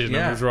that decision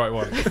and it was the right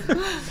one.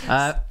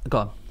 Go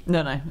on.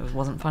 No, it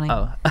wasn't funny.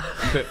 Oh.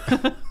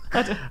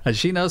 And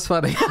she knows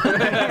funny.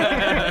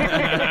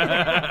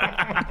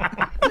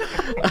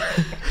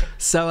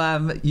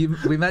 So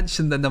we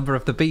mentioned the number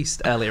of the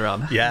beast earlier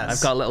on. Yes.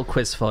 I've got a little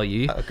quiz for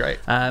you. Oh, great.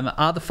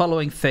 Are the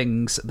following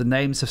things the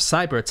names of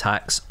cyber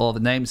attacks or the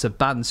names of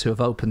bands who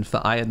have opened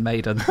for Iron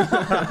Maiden?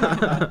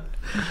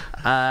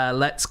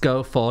 Let's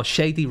go for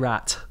Shady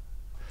Rat.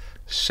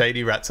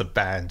 Shady Rat's a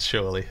band,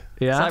 surely.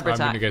 Yeah, Cyber I'm going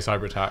attack. to go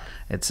cyber attack.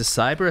 it's a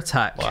cyber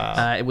attack.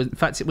 Wow. In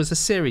fact, it was a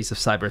series of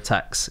cyber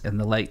attacks in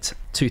the late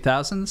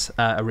 2000s,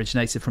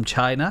 originated from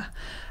China.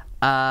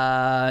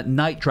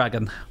 Night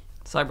Dragon.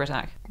 Cyber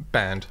attack.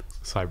 Band.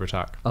 Cyber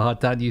attack. Oh,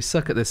 Dan, you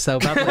suck at this so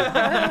badly.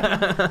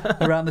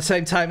 Around the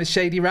same time as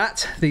Shady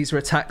Rat, these were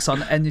attacks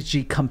on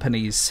energy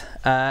companies.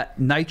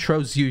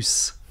 Nitro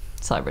Zeus.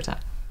 Cyber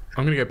attack.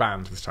 I'm going to go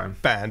band this time.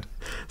 Band.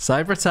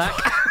 Cyber attack.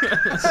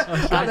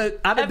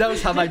 Anna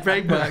knows how my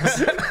brain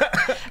works.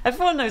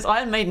 Everyone knows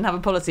Iron Maiden have a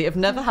policy of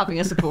never having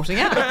a supporting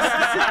act.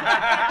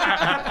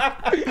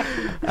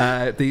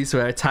 These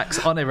were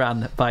attacks on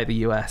Iran by the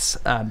US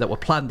that were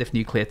planned if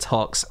nuclear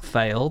talks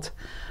failed.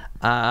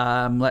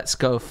 Let's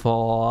go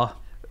for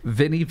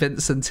Vinnie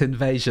Vincent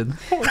Invasion.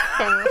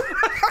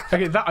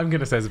 Okay, that I'm going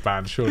to say is a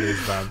band. Surely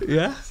it's a band.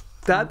 Yeah?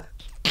 Dad?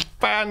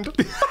 Band.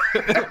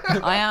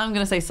 I am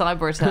going to say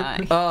cyber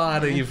attack. Oh,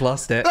 Anna, you've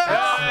lost it.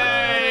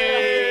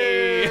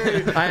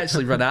 I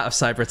actually run out of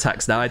cyber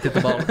attacks now. I did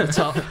them all at the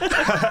top.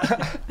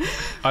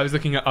 I was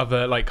looking at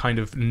other like kind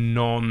of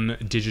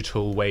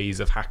non-digital ways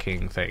of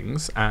hacking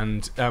things,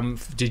 and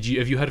have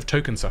you heard of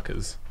token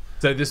suckers?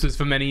 So this was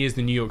for many years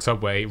the New York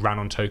subway ran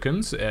on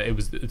tokens.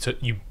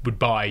 You would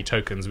buy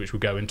tokens which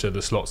would go into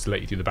the slots to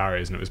let you through the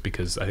barriers, and it was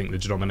because I think the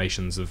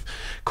denominations of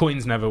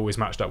coins never always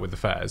matched up with the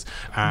fares.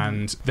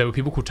 And there were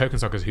people called token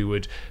suckers who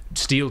would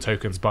steal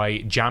tokens by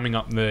jamming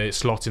up the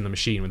slot in the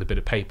machine with a bit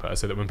of paper,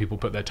 so that when people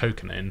put their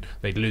token in,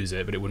 they'd lose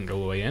it, but it wouldn't go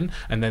all the way in.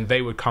 And then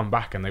they would come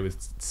back and they would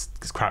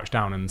crouch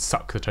down and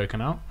suck the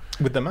token out.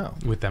 With their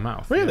mouth? With their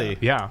mouth. Really?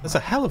 Yeah. That's a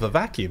hell of a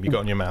vacuum you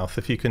got in your mouth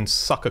if you can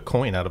suck a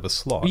coin out of a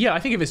slot. Yeah, I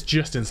think if it's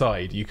just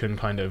inside, you can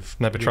kind of...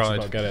 Never you tried.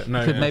 just get it. No,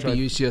 You could yeah, maybe tried.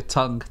 use your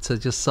tongue to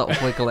just sort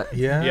of wiggle it.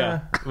 Yeah. Yeah.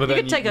 Well, You then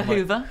could take a might-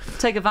 Hoover,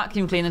 take a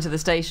vacuum cleaner to the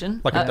station.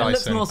 Like a It looks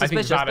Dyson. more I think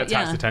suspicious, that but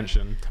attracts yeah.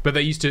 attention. But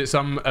they used to,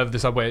 some of the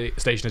subway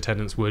station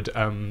attendants would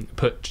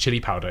put chili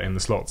powder in the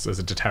slots as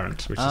a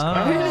deterrent, which is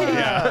quite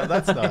Yeah,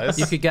 that's nice.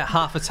 You could get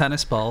half a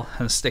tennis ball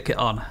and stick it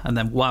on, and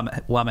then wham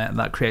it, and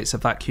that creates a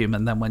vacuum.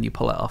 And then when you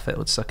pull it off, it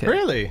would suck it.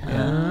 Really?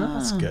 Yeah.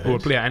 That's good. Or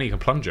yeah, any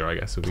plunger, I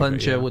guess. Would be good,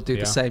 Plunger yeah. would do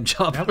the same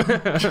job. So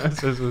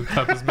it's a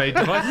purpose-made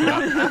device for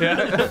that.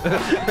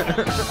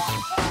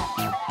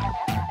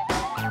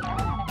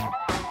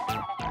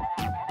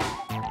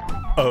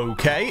 Yeah.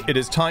 Okay, it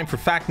is time for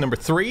fact number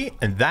 3,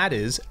 and that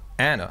is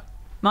Anna.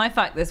 My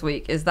fact this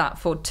week is that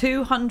for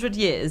 200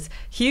 years,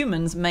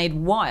 humans made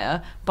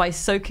wire by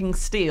soaking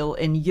steel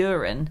in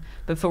urine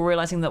before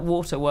realising that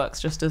water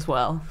works just as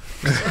well.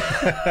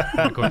 Oh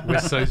my God, we're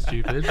so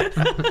stupid.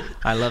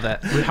 I love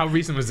it. How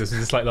recent was this? Was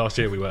this like last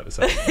year we worked this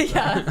out?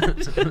 Yeah,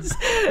 just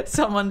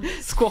someone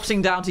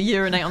squatting down to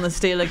urinate on the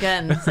steel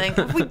again, saying,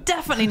 "Have we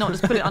definitely not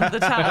just put it under the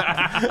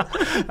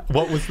tap?"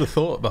 What was the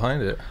thought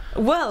behind it?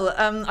 Well,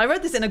 I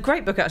read this in a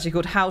great book actually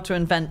called How to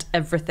Invent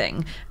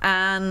Everything,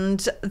 and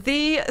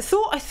the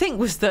thought I think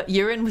was that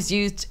urine was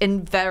used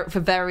for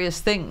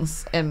various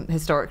things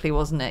historically,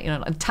 wasn't it? You know,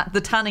 like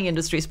the tanning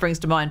industry springs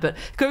to mind, but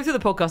going through the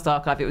podcast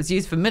archive, it was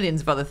used for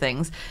millions of other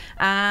things.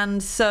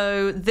 And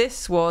so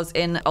this was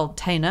in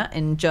Altena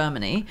in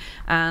Germany,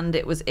 and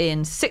it was in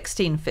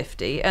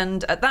 1650.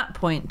 And at that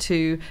point,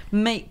 to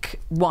make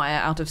wire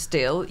out of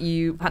steel,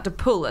 you had to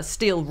pull a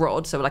steel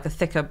rod, so like a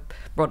thicker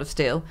rod of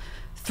steel,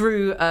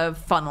 through a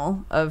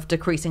funnel of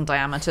decreasing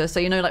diameter. So,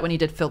 you know, like when you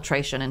did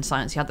filtration in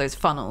science, you had those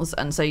funnels.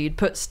 And so you'd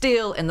put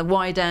steel in the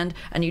wide end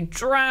and you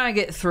drag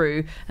it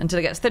through until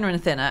it gets thinner and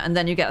thinner. And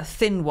then you get a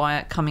thin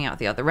wire coming out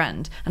the other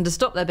end. And to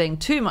stop there being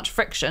too much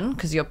friction,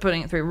 because you're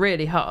putting it through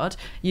really hard,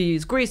 you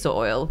use grease or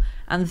oil.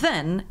 And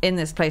then, in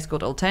this place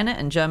called Oltena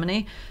in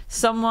Germany,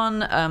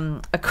 someone,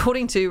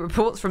 according to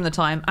reports from the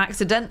time,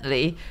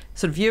 accidentally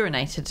sort of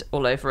urinated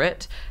all over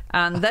it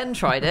and then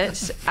tried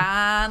it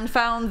and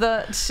found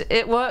that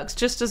it works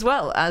just as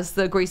well as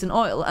the grease and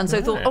oil. And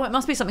so thought, it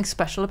must be something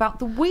special about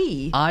the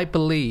wee. I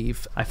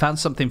believe I found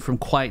something from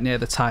quite near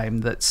the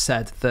time that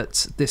said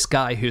that this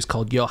guy who's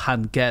called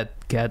Johann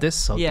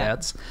Gerdes, or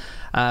Gerds,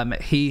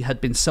 he had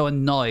been so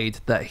annoyed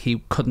that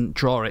he couldn't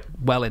draw it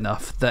well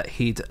enough that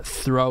he'd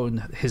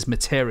thrown his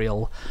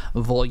material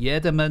vor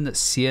jedem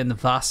sein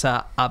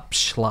Wasser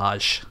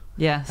Abschlag.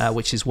 Yes.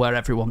 Which is where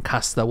everyone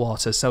casts their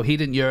water. So he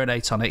didn't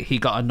urinate on it. He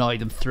got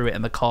annoyed and threw it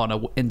in the corner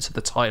into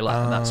the toilet,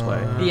 and that's where.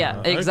 Yeah,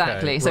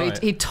 exactly. Okay, so right.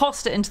 he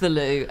tossed it into the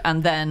loo,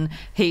 and then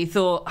he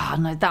thought, "Oh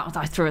no,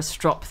 I threw a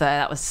strop there.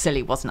 That was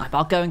silly, wasn't I? But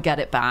I'll go and get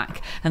it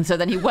back." And so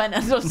then he went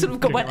and sort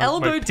of went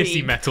elbow my pissy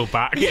deep. metal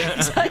back. Yeah,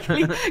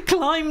 exactly.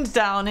 Climbed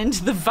down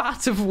into the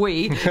vat of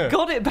wee,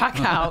 got it back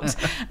out,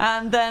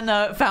 and then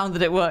found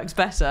that it works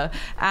better.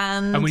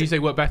 And And when you say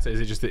work better, is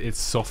it just that it's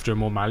softer and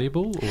more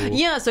malleable? Or?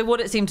 yeah, so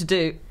what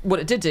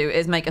it did do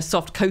is make a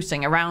soft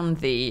coating around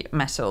the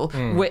metal,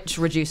 which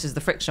reduces the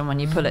friction when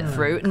you pull it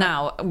through.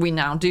 Now, we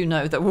do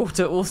know that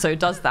water also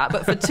does that,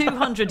 but for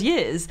 200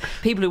 years,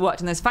 people who worked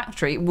in this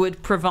factory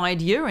would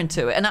provide urine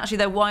to it, and actually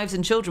their wives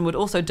and children would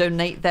also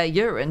donate their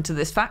urine to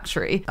this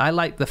factory. I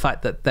like the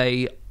fact that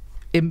they,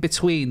 in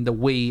between the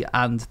wee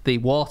and the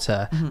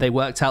water, they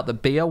worked out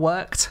that beer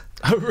worked.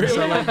 Oh, really?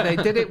 So like, they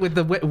did it with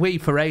the wee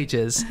for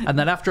ages, and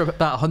then after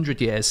about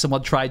 100 years,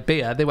 someone tried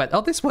beer. They went,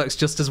 "Oh, this works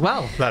just as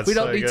well. That's we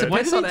don't so need to good. Why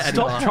piss did on they it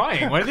stop anymore."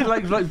 trying? Why did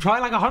they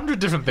try 100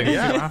 different things?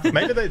 Yeah,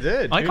 maybe they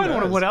did. I Who kind of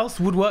wonder knows? what else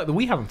would work that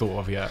we haven't thought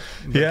of yet.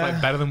 That's, Yeah.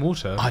 like, better than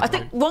water. I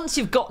think once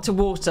you've got to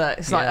water,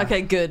 it's like, Yeah.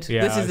 okay, good.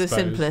 Yeah, this is I the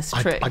suppose. simplest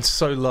trick. I'd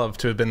so love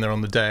to have been there on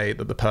the day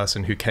that the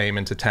person who came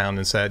into town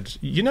and said,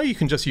 "You know, you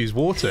can just use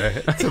water,"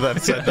 to them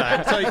said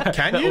that. It's like,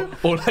 can you?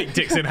 or like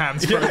dicks in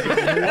hands. frozen.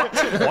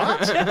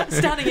 What?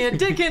 Standing here,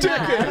 dick in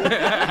hand.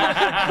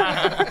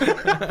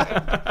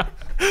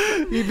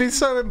 You'd be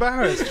so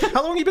embarrassed.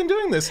 How long have you been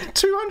doing this?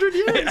 200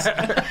 years.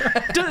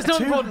 It's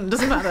not important,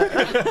 doesn't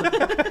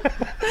matter.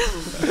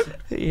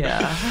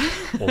 Yeah.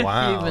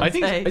 Wow. Even I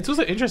think say. it's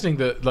also interesting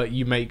that like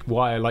you make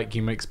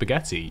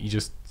spaghetti. You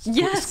just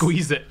Yes.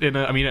 squeeze it in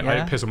a. I mean, I Yeah.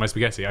 don't piss on my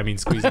spaghetti. I mean,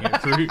 squeezing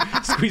it through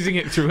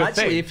a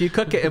Actually, thing. if you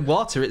cook it in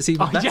water, it's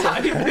even better. Yeah,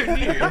 I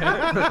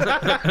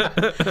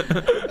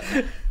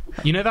knew.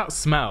 You know that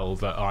smell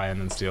that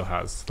iron and steel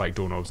has, like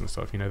doorknobs and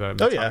stuff. You know that Oh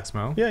metallic yeah.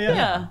 smell.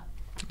 Yeah.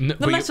 No, The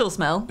but metal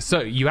smell. So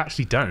you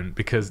actually don't,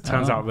 because it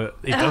turns out that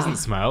it doesn't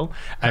smell,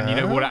 and you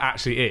know what it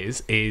actually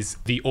is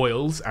the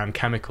oils and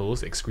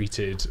chemicals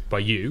excreted by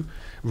you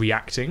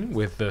reacting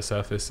with the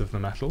surface of the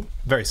metal.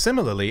 Very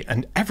similarly,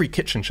 and every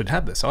kitchen should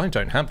have this. I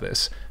don't have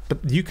this, but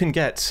you can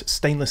get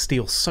stainless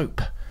steel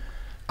soap.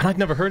 And I'd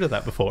never heard of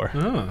that before.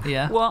 Oh.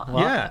 Yeah. What?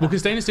 Yeah. Well, because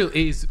stainless steel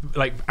is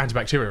like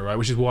antibacterial, right?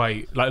 Which is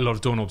why like a lot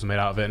of doorknobs are made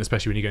out of it, and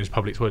especially when you go into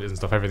public toilets and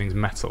stuff, everything's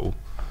metal.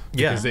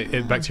 Yeah.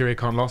 Because bacteria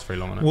can't last very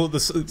long on it. Well,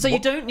 So you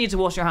don't need to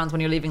wash your hands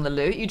when you're leaving the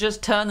loo. You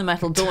just turn the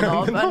metal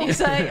doorknob and you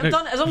say, "I'm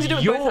done." As long as you do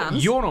it with both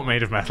hands. You're not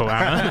made of metal,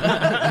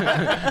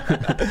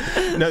 Anna.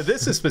 No,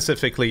 this is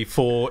specifically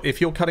for if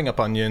you're cutting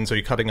up onions or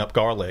you're cutting up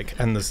garlic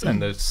and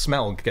the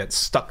smell gets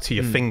stuck to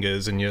your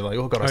fingers and you're like,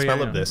 "Oh god, I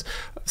smell of this."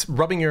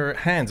 Rubbing your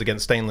hands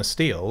against stainless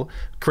steel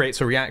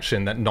creates a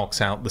reaction that knocks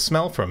out the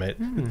smell from it.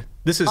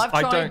 This is I've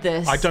tried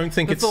this I don't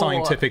think it's before.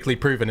 scientifically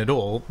proven at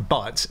all,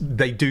 but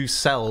they do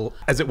sell,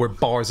 as it were,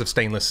 bars of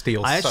stainless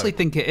steel I actually soap.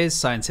 think it is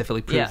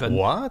scientifically Yeah. proven.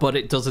 What? But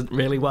it doesn't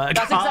really work.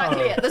 That's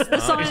exactly it. The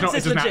science not-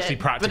 is it's not legit, actually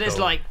but it's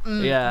practical. like,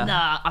 Yeah.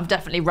 nah, I've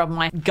definitely rubbed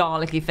my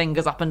garlicky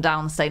fingers up and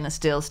down stainless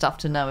steel stuff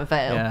to no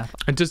avail. Yeah.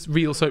 And does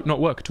real soap not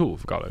work at all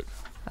for garlic?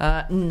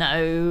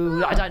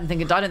 No, I don't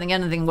think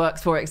anything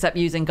works for it except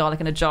using garlic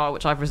in a jar,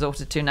 which I've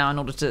resorted to now in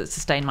order to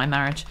sustain my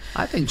marriage.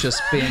 I think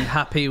just being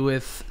happy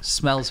with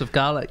smells of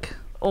garlic.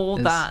 All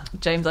Is- that,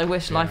 James. I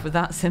wish life were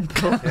that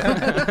simple.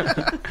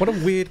 What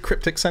a weird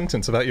cryptic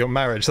sentence about your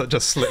marriage that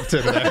just slipped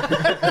in there.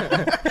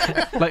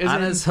 Like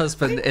Anna's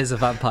husband is a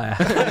vampire.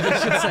 I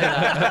should say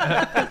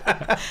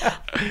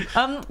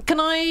that. Can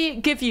I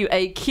give you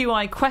a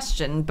QI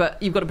question, but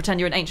you've got to pretend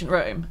you're in ancient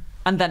Rome?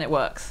 And then it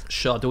works.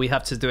 Sure, do we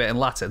have to do it in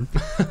Latin?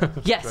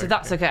 Yes, so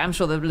that's okay. I'm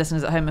sure the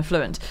listeners at home are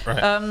fluent.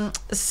 Right.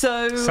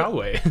 So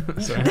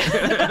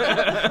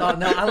Oh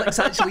no, Alex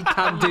actually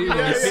can do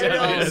this.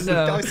 Yes. Oh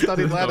no. Guy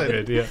studied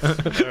Latin. good, yeah.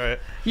 All right.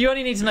 you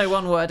only need to know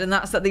one word, and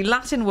that's that the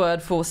Latin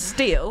word for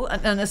steel,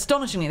 and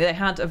astonishingly, they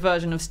had a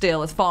version of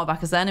steel as far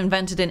back as then,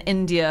 invented in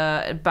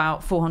India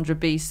about 400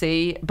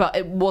 BC, but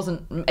it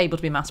wasn't able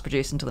to be mass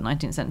produced until the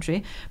 19th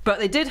century. But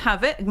they did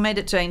have it, made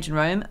it to ancient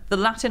Rome. The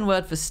Latin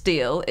word for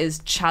steel is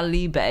chalibe,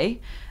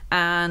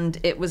 and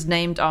it was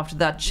named after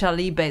the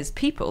Chalybes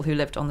people who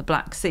lived on the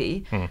Black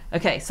Sea.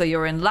 Okay, so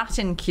you're in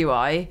Latin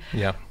QI.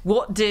 Yeah.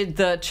 What did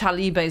the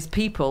Chalybes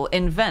people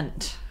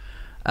invent?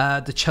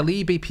 The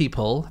Chalibi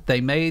people, they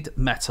made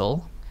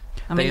metal.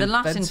 I mean, They the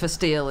Latin invent- for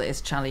steel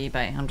is chalibe.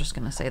 I'm just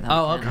going to say that.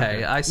 Oh, again.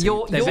 okay. I see.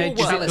 Your They word- made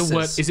Is it Is it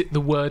chalices.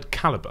 the word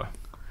caliber?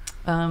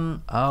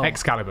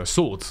 Excalibur,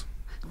 swords.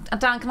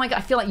 Dan,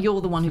 I feel like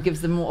you're the one who gives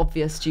the more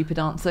obvious, stupid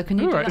answer. Can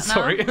you do All right, that now?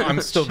 sorry. I'm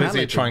still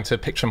busy trying to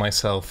picture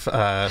myself,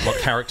 what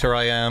character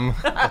I am,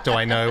 what do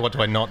I know, what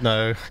do I not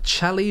know.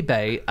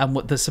 Chalibe, and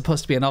there's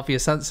supposed to be an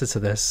obvious answer to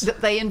this.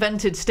 That they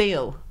invented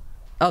steel.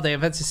 Oh, they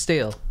invented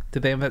steel.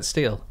 Did they invent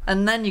steel?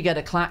 And then you get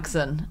a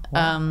klaxon.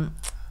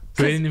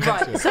 They didn't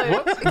invent it. So,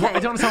 What? I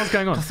don't understand what's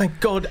going on. Thank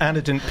God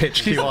Anna didn't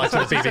pitch QI to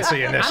the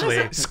BBC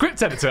initially.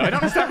 Script editor. I don't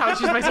understand how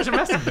she's made such a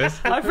mess of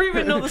this. I've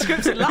rewritten all the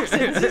scripts in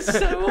Latin. This is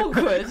so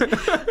awkward.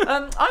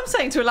 I'm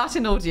saying to a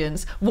Latin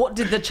audience, what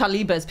did the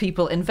Chalibes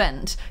people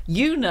invent?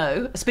 You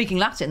know, speaking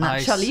Latin, that I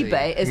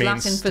Chalibe is Means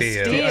Latin for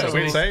steel. steel. That's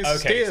what it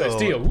says. Okay, so Steel.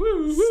 steel. Woo,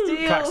 woo.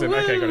 Steel, Klaxon.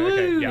 Okay, got it.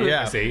 Okay, yeah,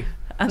 Yeah. I see.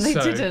 And they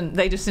So- didn't.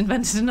 They just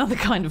invented another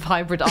kind of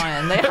hybrid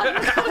iron. They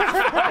hadn't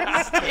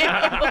gone for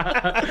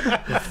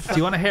steel. Do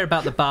you want to hear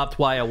about the barbed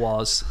wire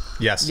wars?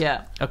 Yes.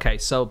 Yeah. Okay,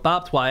 so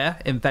barbed wire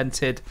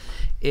invented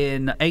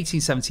in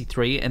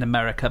 1873 in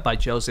America by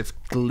Joseph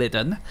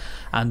Glidden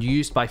and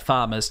used by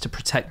farmers to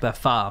protect their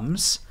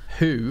farms.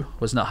 Who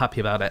was not happy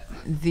about it?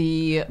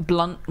 The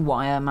blunt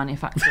wire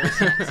manufacturers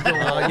next door.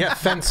 Yeah,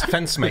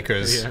 fence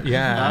makers.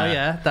 Yeah. Oh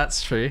yeah,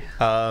 that's true.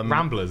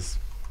 Ramblers.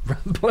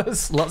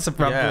 Ramblers, lots of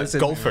Yeah, ramblers.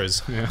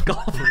 golfers.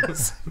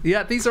 Golfers.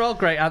 Yeah, these are all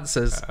great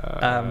answers,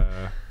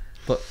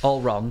 but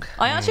all wrong.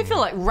 I actually feel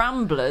like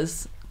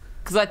ramblers,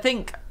 because I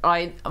think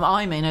I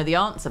may know the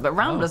answer, but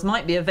ramblers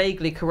might be a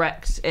vaguely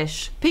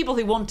correct-ish. People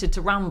who wanted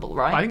to ramble,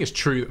 right? I think it's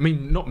true. I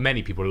mean, not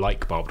many people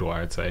like barbed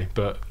wire, I'd say,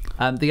 but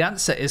The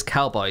answer is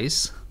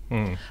cowboys,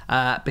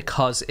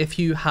 because if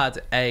you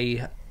had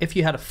a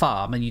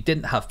farm and you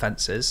didn't have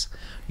fences,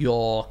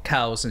 your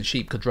cows and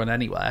sheep could run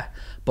anywhere,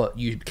 but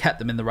you kept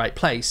them in the right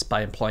place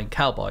by employing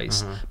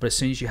cowboys. But as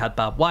soon as you had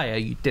barbed wire,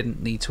 you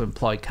didn't need to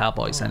employ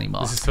cowboys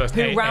anymore. this is first.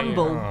 who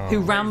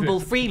ramble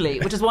freely,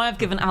 which is why I've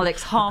given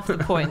Alex half the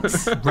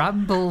points.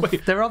 Ramble,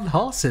 they're on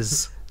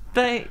horses.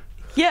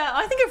 Yeah,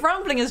 I think of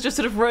rambling as just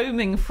sort of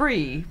roaming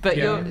free, but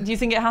Yeah. do you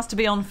think it has to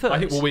be on foot? I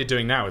think what we're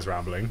doing now is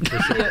rambling. For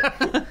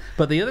sure.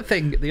 But the other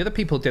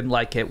people didn't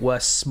like it were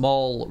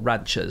small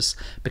ranchers,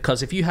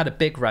 because if you had a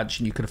big ranch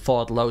and you could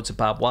afford loads of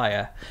barbed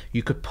wire,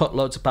 you could put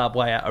loads of barbed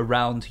wire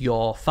around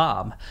your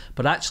farm.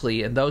 But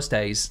actually, in those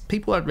days,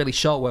 people weren't really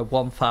sure where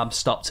one farm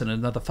stopped and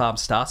another farm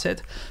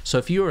started. So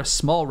if you were a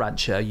small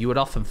rancher, you would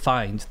often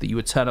find that you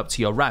would turn up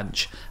to your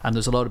ranch and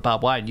there's a load of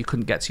barbed wire and you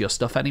couldn't get to your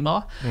stuff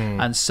anymore.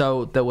 And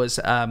so there was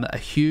a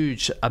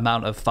huge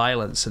amount of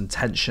violence and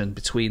tension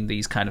between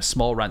these kind of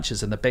small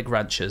ranchers and the big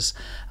ranchers,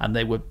 and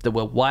there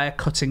were wire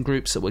cutting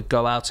groups that would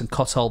go out and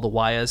cut all the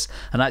wires,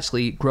 and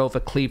actually Grover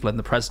Cleveland,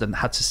 the president,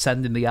 had to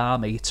send in the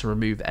army to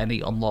remove any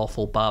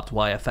unlawful barbed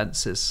wire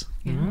fences.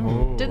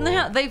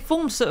 Didn't they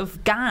formed sort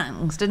of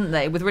gangs, didn't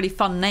they, with really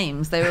fun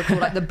names? They were called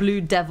like the Blue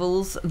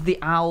Devils, the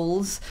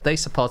Owls. They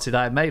supported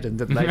Iron Maiden,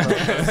 didn't they?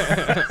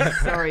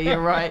 Sorry,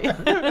 you're right.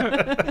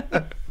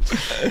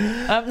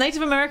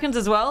 Native Americans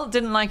as well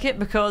didn't like it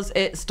because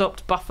it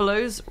stopped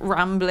buffaloes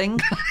rambling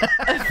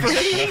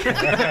free.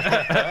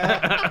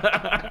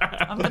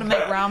 I'm going to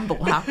make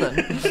ramble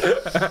happen.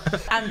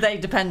 And they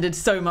depended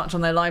so much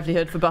on their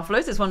livelihood for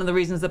buffaloes. It's one of the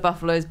reasons that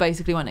buffaloes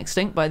basically went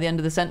extinct by the end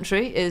of the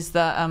century, is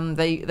that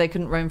they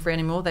couldn't roam free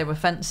anymore. They were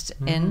fenced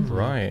in.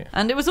 Right.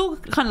 And it was all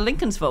kind of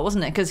Lincoln's fault,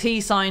 wasn't it? Because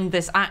he signed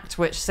this act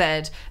which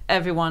said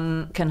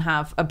everyone can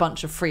have a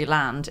bunch of free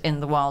land in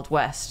the Wild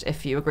West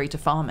if you agree to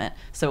farm it.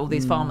 So all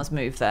these farmers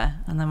moved there,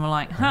 and then we're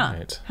like,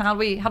 Right. how do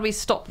we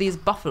stop these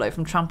buffalo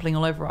from trampling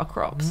all over our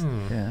crops?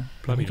 Yeah.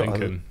 Bloody Got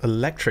Lincoln.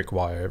 electric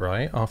wire,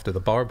 right? After the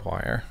barbed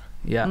wire.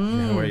 Yeah.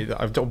 Yeah,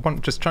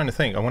 I'm just trying to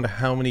think. I wonder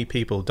how many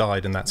people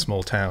died in that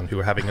small town who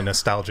were having a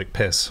nostalgic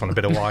piss on a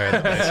bit of wire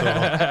that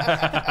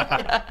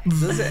they saw.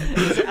 Does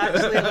it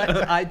actually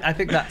I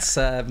think that's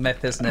a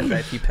myth, isn't it? That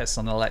if you piss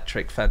on an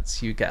electric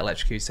fence, you get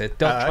electrocuted.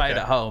 Don't try it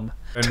okay. at home.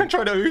 Don't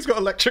try to. Who's got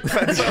electric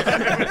fence?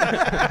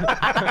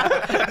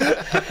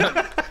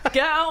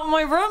 Get out of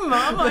my room,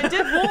 Mum! I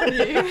did warn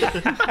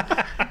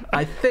you.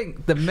 I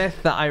think the myth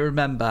that I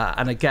remember,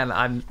 and again,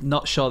 I'm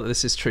not sure that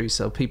this is true,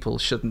 so people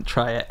shouldn't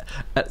try it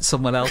at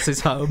someone else's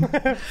home,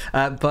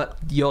 but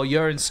your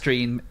urine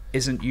stream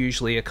isn't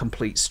usually a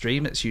complete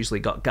stream. It's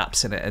usually got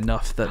gaps in it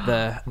enough that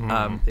the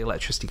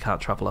electricity can't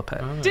travel up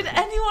it. Did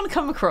anyone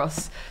come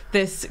across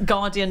this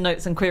Guardian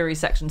notes and queries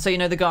section? So, you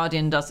know, the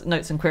Guardian does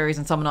notes and queries,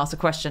 and someone asks a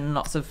question, and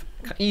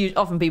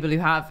often people who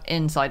have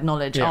inside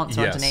knowledge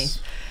answer Yes. underneath.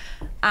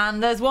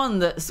 And there's one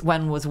that's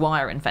when was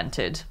wire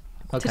invented.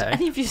 Did Okay.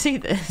 any of you see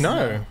this?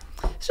 No.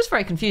 It's just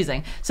very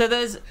confusing. So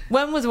there's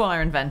when was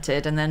wire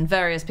invented, and then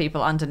various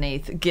people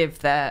underneath give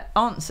their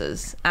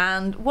answers.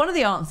 And one of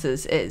the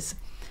answers is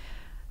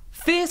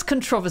fierce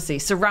controversy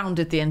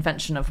surrounded the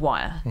invention of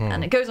wire.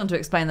 And it goes on to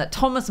explain that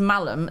Thomas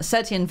Mallam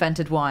said he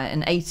invented wire in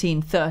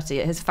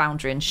 1830 at his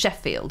foundry in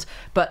Sheffield.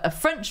 But a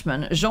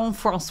Frenchman,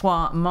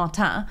 Jean-François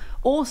Martin,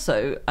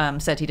 also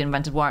said he'd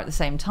invented wire at the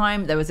same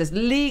time. There was this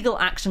legal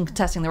action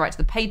contesting the right to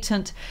the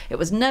patent. It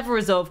was never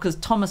resolved because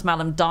Thomas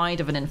Mallam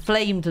died of an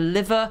inflamed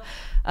liver.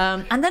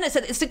 And then it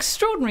said, it's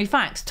extraordinary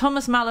facts.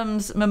 Thomas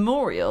Mallam's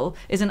memorial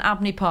is in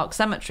Abney Park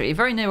Cemetery,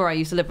 very near where I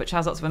used to live, which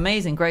has lots of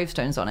amazing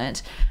gravestones on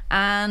it.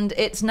 And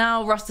it's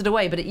now rusted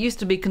away, but it used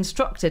to be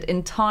constructed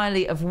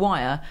entirely of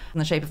wire in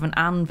the shape of an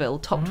anvil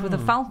topped with a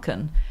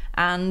falcon.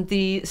 And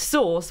the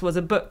source was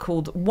a book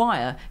called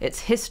Wire,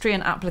 Its History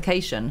and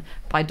Application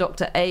by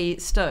Dr. A.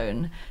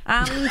 Stone.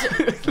 And...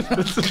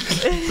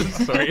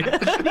 Sorry.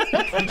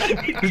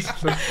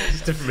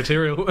 It's different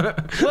material.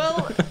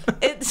 Well,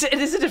 it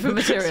is a different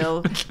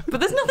material.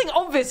 But there's nothing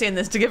obvious in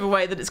this to give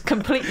away that it's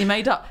completely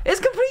made up. It's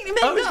completely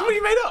made up. Oh, it's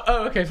completely made up.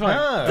 Oh, okay,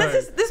 fine.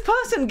 This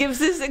person gives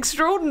this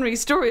extraordinary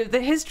story of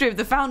the history of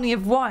the founding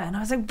of Wire. And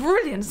I was like,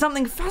 brilliant,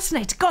 something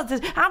fascinating. God,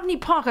 there's Abney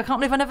Park, I can't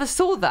believe I never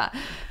saw that.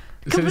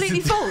 Completely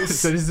false.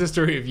 So this is a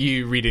story of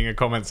you reading a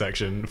comment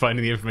section,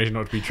 finding the information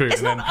not to be true.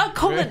 It's not a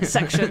comment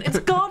section. It's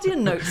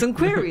Guardian notes and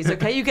queries.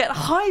 Okay, you get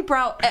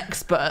highbrow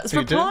experts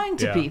replying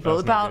to people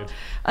about,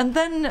 and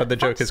then. But the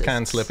jokers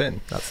can slip in.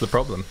 That's the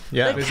problem.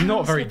 Yeah, it's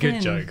not a very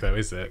good joke, though,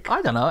 is it?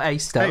 I don't know. A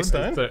Stone.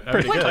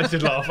 Pretty good. I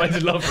did laugh. I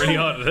did laugh really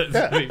hard at it.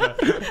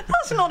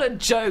 That's not a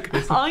joke.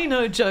 I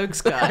know jokes,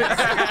 guys.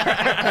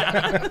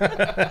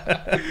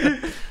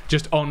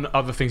 Just on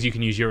other things you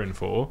can use urine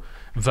for,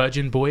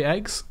 virgin boy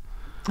eggs.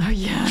 Oh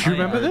yeah. Do you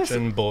remember this?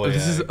 Boy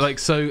this is like,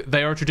 so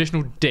they are a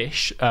traditional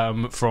dish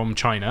from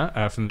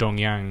China, from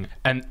Dongyang,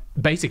 and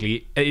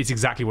basically it's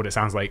exactly what it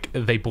sounds like.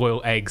 They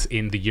boil eggs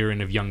in the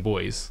urine of young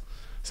boys,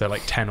 so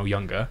like 10 or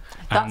younger.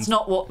 That's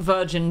not what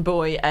virgin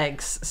boy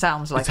eggs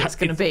sounds like it's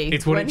going to be.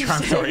 It's what it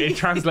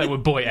translates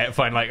with boy egg.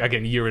 Fine, like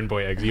again, urine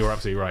boy eggs. You're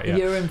absolutely right. Yeah.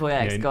 Urine boy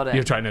eggs. Got it.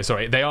 You're trying. No,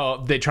 sorry.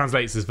 It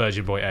translates as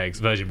virgin boy eggs.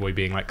 Virgin boy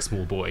being like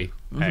small boy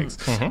eggs.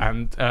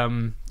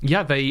 And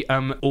they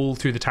all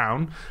through the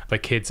town, the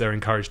kids are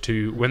encouraged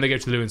to, when they go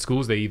to the Lewin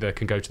schools, they either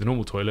can go to the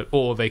normal toilet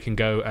or they can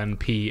go and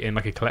pee in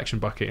like a collection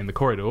bucket in the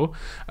corridor,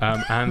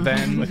 and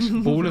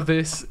then all of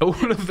this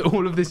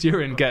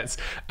urine gets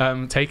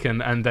taken,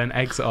 and then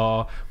eggs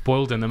are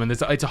boiled in them, and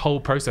it's a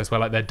whole process where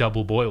like they're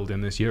double boiled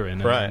in this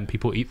urine, and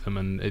people eat them,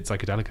 and it's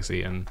like a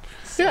delicacy. And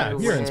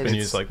urine's been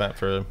used like that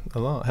for a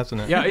lot, hasn't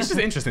it? Yeah, it's just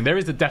interesting. There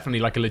is definitely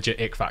like a legit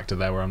ick factor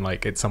there, where I'm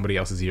like, it's somebody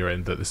else's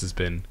urine that this has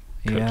been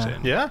cooked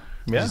in. Yeah.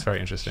 It's very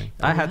interesting.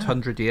 I had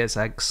 100 years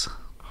eggs.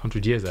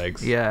 100 years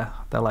eggs. Yeah,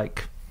 they're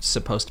like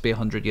supposed to be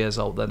 100 years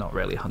old. They're not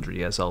really 100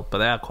 years old, but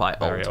they are quite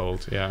very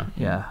old. Yeah,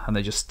 and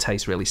they just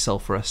taste really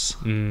sulphurous.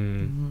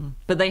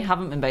 But they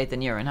haven't been bathed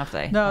in urine, have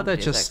they? No, they're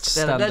just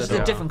standard. They're just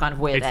a different kind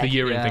of weird it's egg. The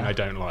urine thing I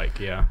don't like.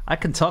 I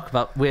can talk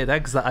about weird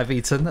eggs that I've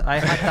eaten. I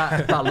had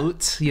that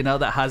balut,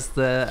 that has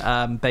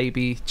the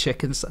baby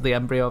chickens, the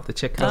embryo of the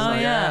chicken. Oh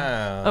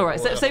yeah. All right,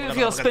 so save it for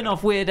your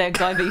spin-off Weird Eggs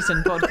I've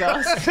Eaten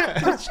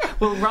podcast, which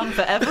will run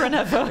forever and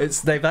ever.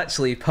 They've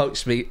actually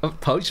poached me.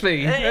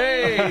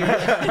 Hey!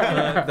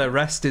 The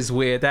rest is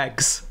weird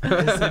eggs.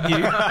 It's the new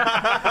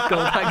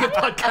Goldhanger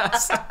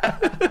podcast.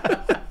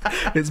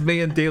 It's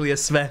me and Delia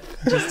Smith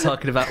just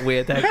talking about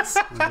weird eggs.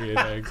 Weird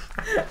eggs.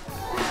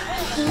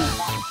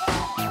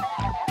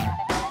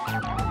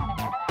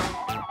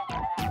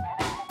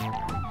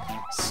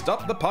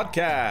 Stop the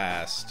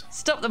podcast.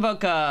 Stop the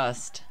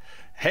podcast.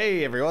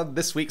 Hey everyone,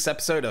 this week's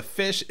episode of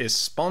Fish is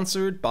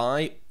sponsored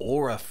by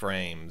Aura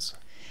Frames.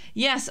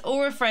 Yes,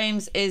 Aura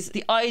Frames is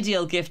the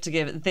ideal gift to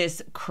give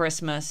this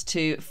Christmas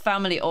to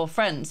family or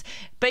friends.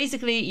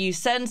 Basically, you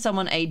send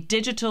someone a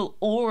digital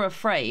Aura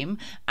frame,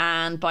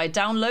 and by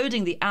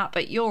downloading the app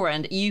at your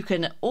end, you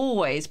can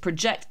always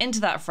project into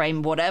that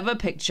frame whatever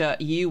picture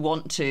you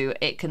want to.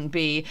 It can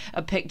be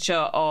a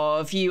picture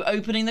of you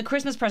opening the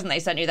Christmas present they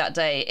sent you that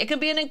day. It can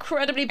be an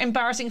incredibly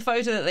embarrassing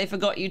photo that they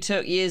forgot you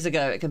took years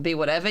ago. It can be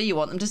whatever you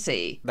want them to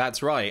see.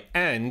 That's right.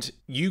 And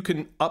you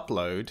can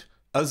upload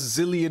a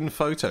zillion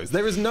photos.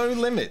 There is no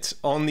limit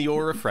on the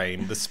Aura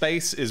frame. The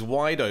space is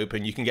wide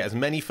open. You can get as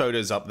many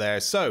photos up there.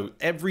 So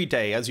every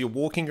day as you're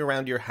walking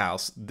around your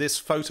house, this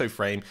photo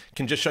frame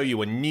can just show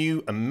you a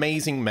new,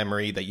 amazing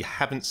memory that you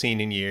haven't seen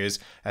in years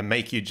and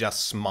make you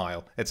just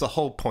smile. It's the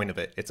whole point of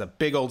it. It's a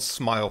big old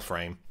smile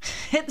frame.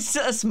 It's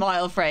a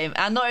smile frame.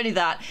 And not only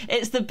that,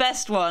 it's the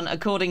best one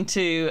according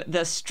to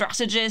The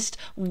Strategist,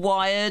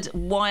 Wired,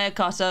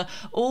 Wirecutter.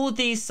 All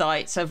these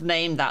sites have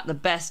named that the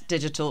best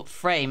digital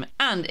frame.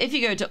 And if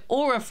you go to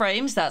Aura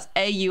Frames, that's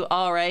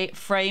AURA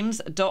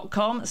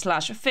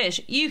frames.com/fish,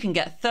 you can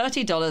get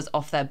 $30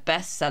 off their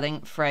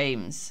best-selling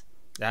frames.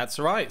 That's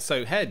right.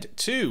 So head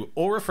to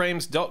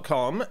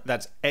auraframes.com.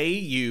 That's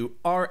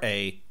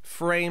AURA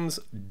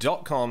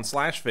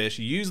frames.com/fish.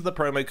 Use the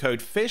promo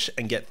code FISH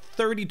and get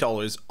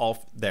 $30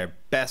 off their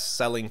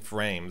best-selling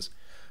frames.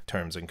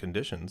 Terms and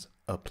conditions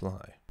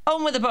apply.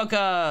 On with the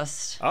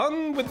podcast.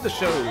 On with the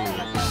show.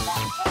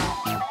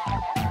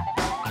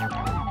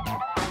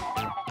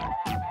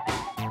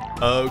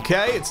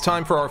 Okay, it's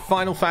time for our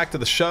final fact of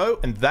the show,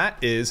 and that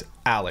is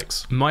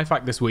Alex. My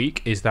fact this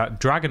week is that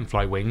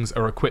dragonfly wings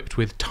are equipped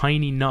with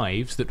tiny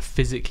knives that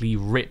physically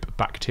rip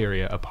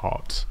bacteria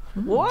apart.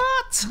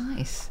 What?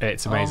 Nice.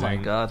 It's amazing. Oh my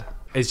god.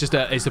 It's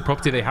a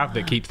property they have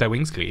that keeps their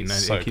wings clean and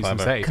So it keeps them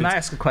clever. safe. Can I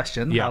ask a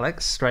question, Yeah.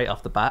 Alex, straight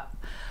off the bat?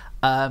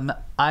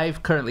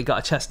 I've currently got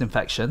a chest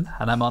infection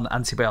and I'm on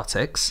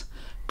antibiotics.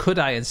 Could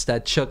I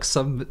instead chug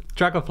some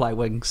dragonfly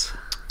wings?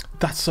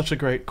 That's such a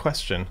great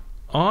question.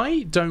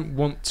 I don't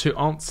want to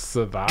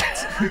answer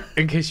that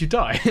in case you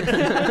die.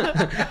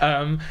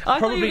 I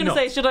thought you were going to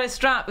say, should I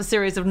strap a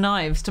series of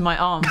knives to my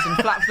arms and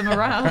flap them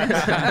around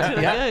until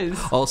it goes?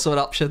 Also an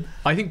option.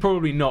 I think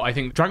probably not. I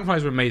think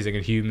dragonflies are amazing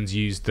and humans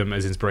use them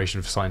as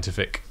inspiration for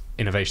scientific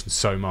innovation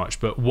so much.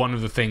 But one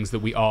of the things that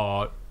we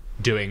are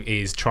doing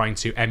is trying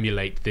to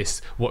emulate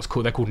this,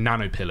 they're called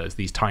nanopillars,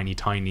 these tiny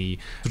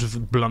sort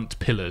of blunt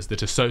pillars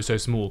that are so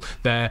small.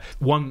 They're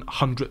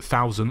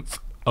 100,000th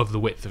of the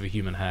width of a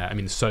human hair. I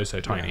mean, so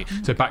tiny.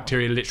 Yeah. So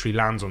bacteria literally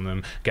lands on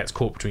them, gets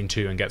caught between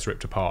two and gets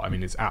ripped apart. I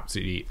mean, it's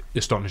absolutely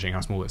astonishing how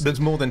small it is. There's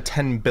more than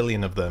 10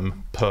 billion of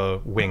them per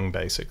wing,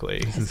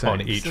 basically, on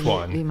each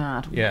Absolutely one.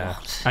 Mad. Yeah.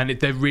 What? And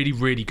they're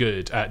really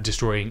good at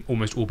destroying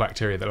almost all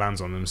bacteria that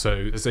lands on them.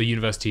 So there's a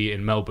university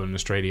in Melbourne,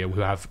 Australia,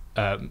 who have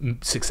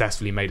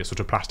successfully made a sort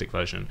of plastic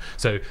version.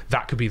 So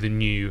that could be the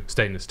new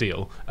stainless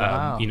steel.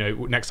 Wow. You know,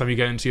 next time you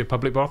go into your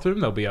public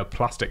bathroom, there'll be a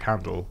plastic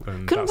handle.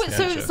 And that's the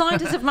So future.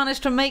 scientists have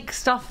managed to make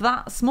stuff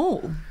that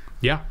small.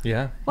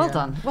 Yeah. Well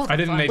done. I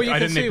didn't make. Well, you I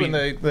can didn't see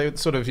make when they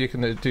sort of, you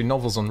can do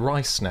novels on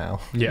rice now.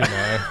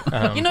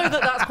 Yeah. You know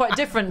that's quite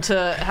different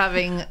to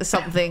having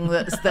something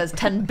there's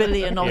 10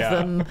 billion of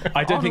them.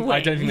 I don't on a think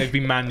wing. they've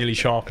been manually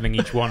sharpening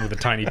each one with a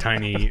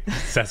tiny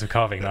set of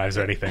carving knives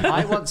or anything.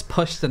 I once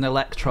pushed an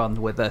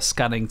electron with a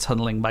scanning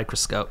tunneling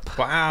microscope.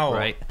 Wow.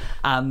 Right.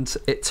 And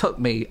it took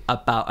me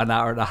about an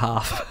hour and a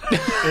half.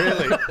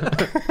 Really?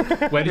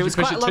 Where did It you was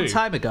push quite a it long to?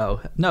 time ago.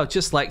 No,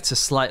 just like to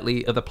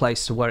slightly other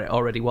place to where it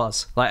already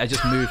was. Like I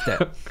just moved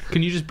it.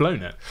 Can you just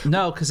blown it?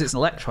 No, because it's an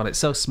electron. It's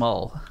so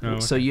small. Oh, okay.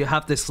 So you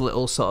have this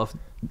little sort of...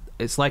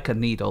 It's like a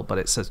needle, but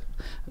it's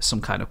some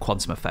kind of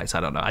quantum effect.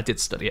 I don't know. I did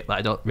study it, but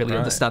I don't really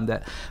understand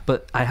it.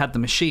 But I had the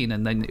machine,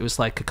 and then it was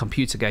like a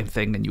computer game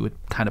thing, and you would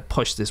kind of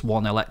push this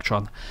one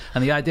electron.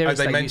 And the idea is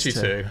they meant you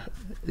to.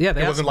 Yeah,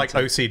 they It wasn't like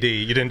asked me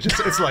OCD. You didn't just.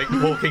 It's like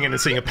walking in and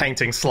seeing a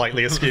painting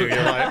slightly askew.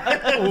 You're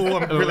like, oh,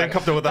 I'm really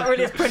uncomfortable with that. That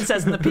really is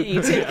Princess and the Pea.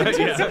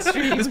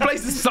 This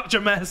place is such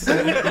a mess.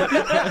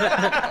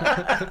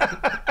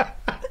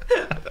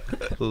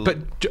 But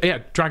yeah,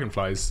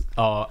 dragonflies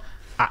are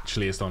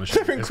actually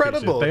astonishing. They're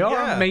incredible. They are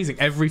Yeah. amazing.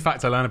 Every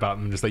fact I learn about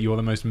them is that you're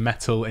the most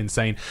metal,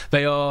 insane.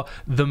 They are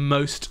the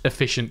most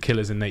efficient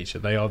killers in nature.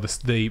 They are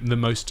the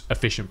most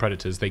efficient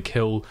predators. They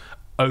kill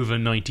over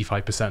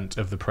 95%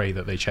 of the prey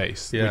that they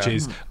chase, Yeah. which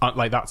is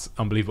that's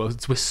unbelievable.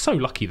 We're so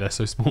lucky they're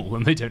so small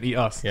and they don't eat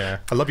us. Yeah,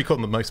 I love you call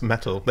them the most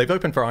metal. They've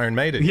opened for Iron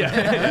Maiden.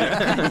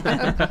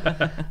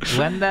 Yeah.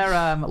 when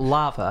they're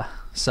larvae,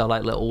 so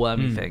like little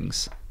wormy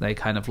things, they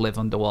kind of live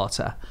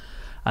underwater.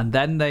 And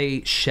then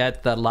they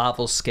shed their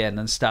larval skin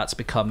and start to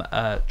become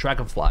a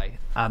dragonfly.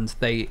 And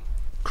they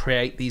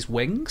create these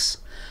wings,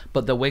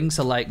 but the wings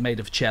are like made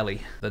of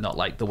jelly. They're not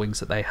like the wings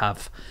that they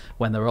have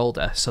when they're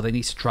older, so they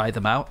need to dry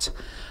them out.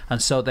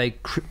 And so they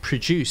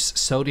produce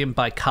sodium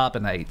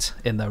bicarbonate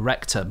in their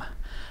rectum,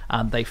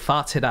 and they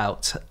fart it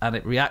out, and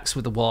it reacts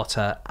with the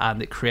water,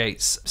 and it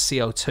creates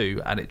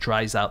CO2, and it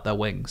dries out their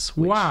wings,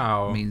 which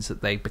Wow. means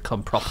that they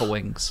become proper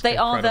wings. They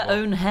are their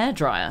Incredible. own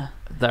hairdryer.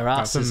 Their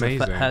ass That's is a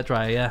amazing.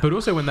 hairdryer, yeah. But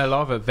also when they're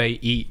larvae, they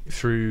eat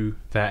through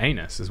their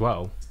anus as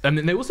well. And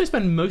they also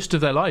spend most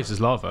of their lives as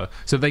larvae.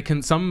 So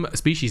some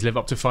species live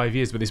up to 5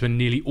 years, but they spend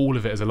nearly all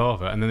of it as a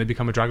larva, and then they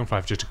become a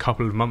dragonfly for just a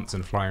couple of months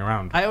and flying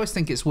around. I always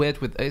think it's weird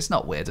it's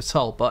not weird at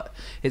all, but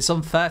it's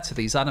unfair to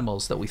these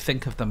animals that we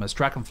think of them as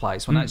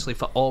dragonflies when actually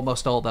for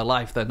almost all their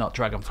life they're not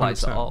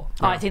dragonflies 100%. at all.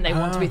 I think they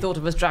want to be thought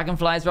of as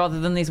dragonflies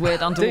rather than these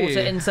weird underwater you?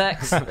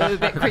 insects. They're a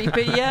bit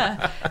creepy,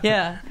 yeah.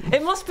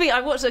 It must be.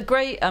 I watched a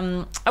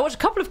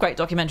couple of great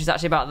documentaries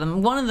actually about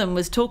them. One of them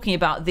was talking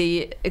about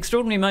the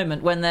extraordinary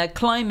moment when they're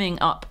climbing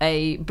up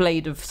a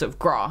blade of sort of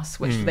grass,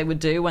 which they would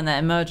do when they're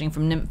emerging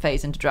from nymph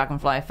phase into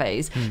dragonfly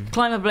phase.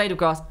 Climb a blade of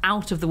grass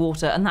out of the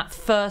water, and that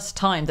first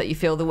time that you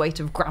feel the weight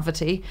of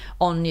gravity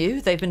on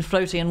you, they've been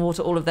floating in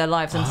water all of their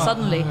lives, and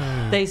suddenly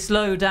they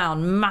slow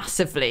down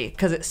massively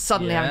because it's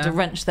suddenly having to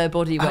wrench their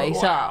body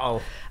weight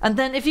up. And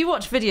then if you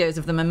watch videos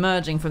of them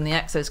emerging from the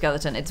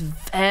exoskeleton, it's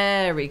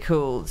very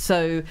cool.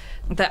 So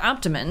their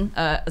abdomen,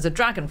 as a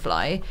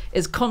dragonfly,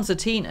 is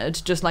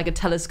concertinaed just like a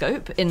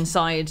telescope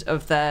inside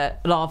of their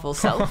larval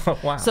self.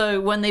 Wow.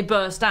 So when they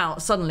burst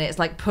out, suddenly it's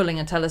like pulling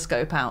a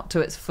telescope out to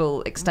its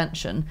full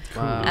extension.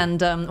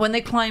 And when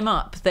they climb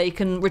up, they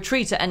can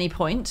retreat at any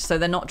point, so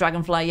they're not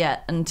dragonfly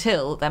yet,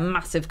 until their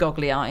massive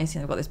goggly eyes,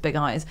 they've got these big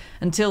eyes,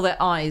 until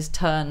their eyes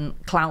turn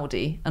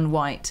cloudy and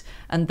white.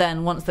 And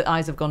then once the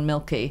eyes have gone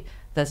milky,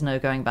 there's no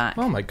going back.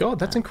 Oh my god,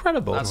 that's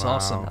incredible. That's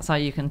awesome. That's how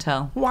you can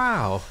tell.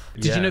 Wow.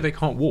 Did you know they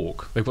can't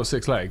walk? They've got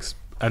 6 legs.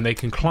 and they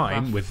can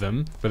climb with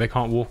them, but they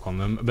can't walk on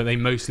them. But they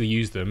mostly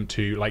use them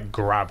to like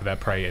grab their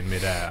prey in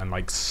midair and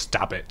like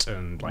stab it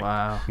and like.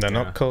 Wow. They're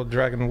not called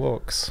dragon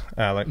walks,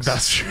 Alex.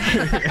 That's true.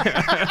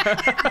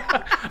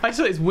 I just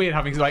thought it's weird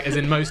having like, as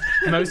in most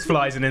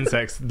flies and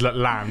insects that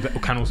land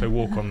can also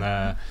walk on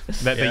their.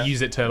 They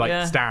use it to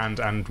like stand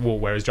and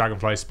walk, whereas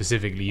dragonflies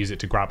specifically use it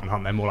to grab and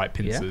hunt. They're more like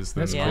pincers.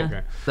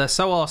 Than They're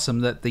so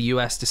awesome that the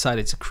US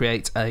decided to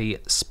create a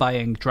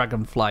spying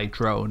dragonfly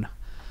drone.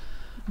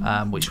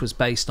 Which was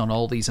based on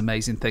all these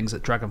amazing things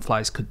that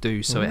dragonflies could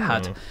do. So it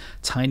had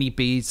tiny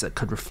beads that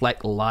could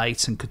reflect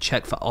light and could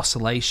check for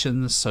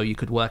oscillations, so you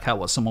could work out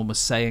what someone was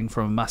saying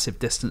from a massive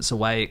distance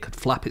away. It could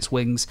flap its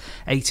wings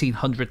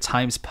 1,800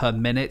 times per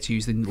minute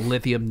using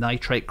lithium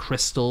nitrate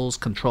crystals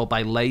controlled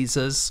by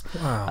lasers.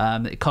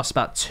 Wow. It cost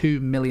about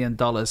 $2 million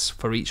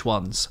for each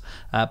ones,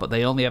 but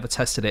they only ever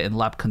tested it in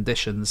lab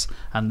conditions,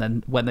 and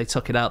then when they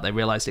took it out, they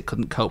realized it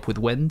couldn't cope with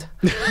wind.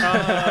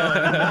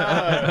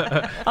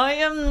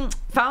 I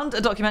found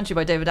a documentary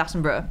by David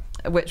Attenborough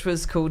which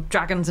was called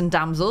Dragons and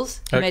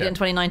Damsels. He made it in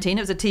 2019.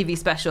 It was a TV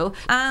special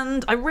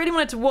and I really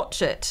wanted to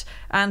watch it,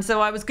 and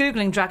so I was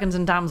googling Dragons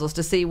and Damsels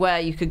to see where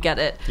you could get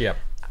it. Yep.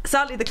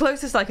 Sadly, the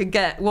closest I could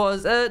get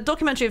was a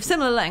documentary of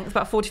similar length,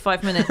 about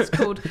 45 minutes,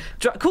 called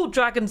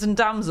Dragons and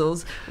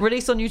Damsels,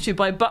 released on YouTube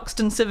by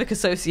Buxton Civic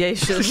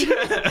Association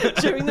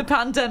during the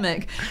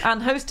pandemic,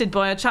 and hosted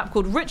by a chap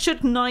called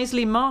Richard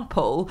Knisley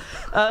Marpole,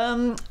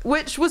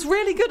 which was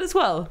really good as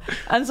well.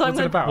 And so I'm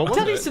going to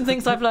tell you some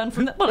things I've learned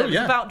from that. Well, it was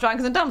about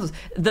Dragons and Damsels.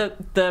 The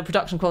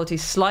production quality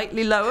is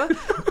slightly lower.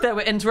 There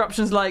were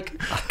interruptions like,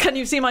 "Can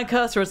you see my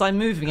cursor as I'm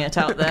moving it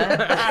out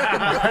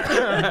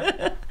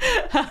there?"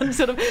 And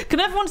sort of, "Can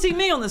everyone see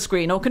me on the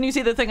screen, or can you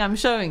see the thing I'm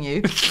showing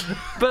you?"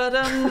 But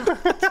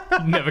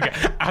never get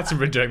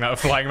Attenborough doing that,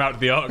 flying them out to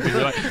the Arctic.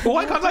 You're like, well,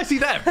 why can't I see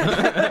them?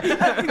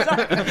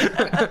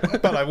 Exactly.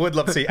 But I would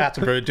love to see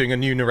Attenborough doing a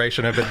new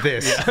narration over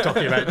this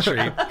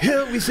documentary.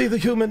 Here we see the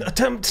human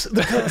attempt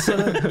the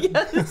cursor.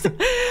 Yes.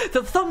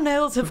 The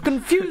thumbnails have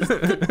confused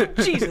the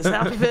Jesus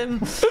out of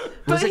him.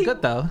 Was it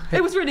good though?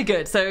 It was really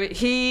good. So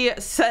he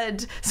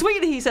said,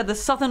 sweetly, the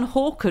southern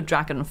hawker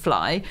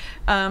dragonfly,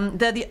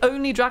 they're the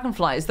only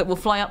dragonflies that will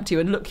fly up to you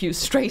and look you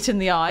straight in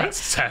the eye. That's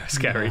so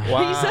scary.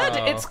 Wow. He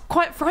said it's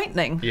quite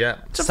frightening. Yeah.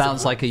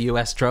 Sounds like a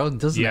US drone,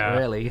 doesn't it,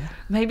 really?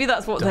 Maybe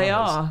that's what they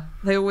are.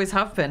 They always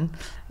have been.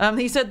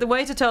 He said the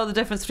way to tell the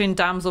difference between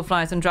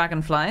damselflies and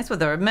dragonflies, well,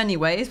 there are many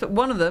ways, but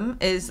one of them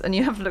is, and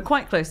you have to look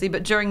quite closely,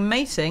 but during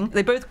mating,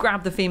 they both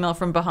grab the female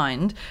from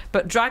behind,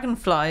 but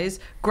dragonflies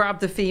grab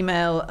the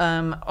female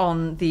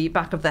on the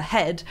back of the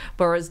head,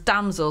 whereas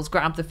damsels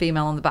grab the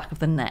female on the back of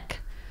the neck.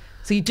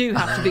 So you do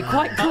have to be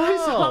quite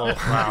close up.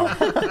 Wow.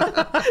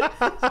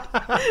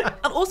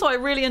 And also, I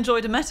really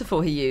enjoyed a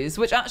metaphor he used,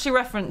 which actually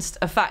referenced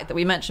a fact that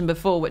we mentioned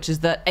before, which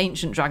is that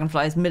ancient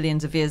dragonflies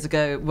millions of years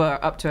ago were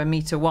up to 1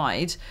 metre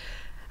wide.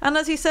 And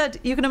as he said,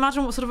 you can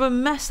imagine what sort of a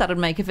mess that would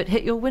make if it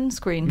hit your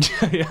windscreen.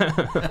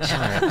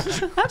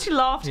 I actually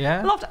laughed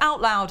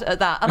out loud at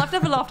that. And I've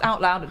never laughed out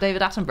loud at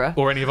David Attenborough.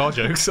 Or any of our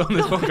jokes on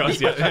this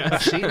podcast yet. Yeah.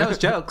 She knows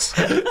jokes.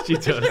 She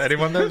does.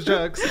 Anyone knows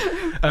jokes?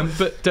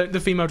 But don't the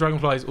female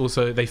dragonflies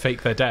also, they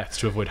fake their deaths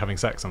to avoid having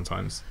sex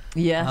sometimes?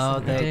 Yes. Oh,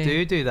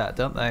 they do that,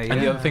 don't they?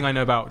 And the other thing I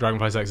know about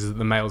dragonfly sex is that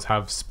the males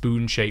have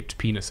spoon-shaped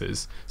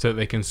penises so that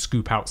they can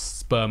scoop out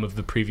sperm of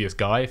the previous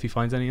guy if he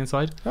finds any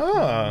inside.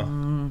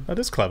 That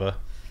is clever.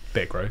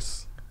 Bit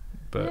gross,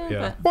 but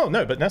yeah. Well,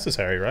 no, but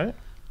necessary, right?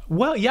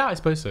 Well, yeah, I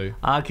suppose so.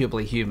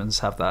 Arguably, humans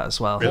have that as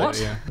well. Really? What?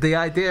 Yeah. The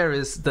idea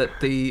is that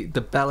the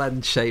bell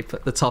end shape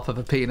at the top of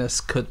a penis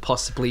could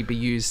possibly be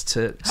used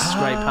to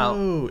scrape out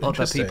other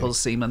interesting. people's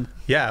semen.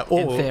 Yeah,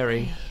 In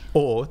theory.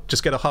 Or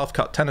just get a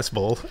half-cut tennis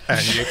ball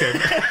and you can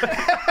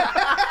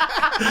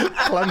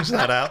plunge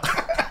that out.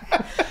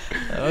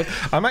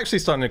 I'm actually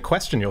starting to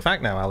question your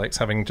fact now, Alex,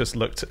 having just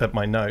looked at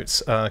my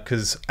notes,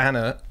 because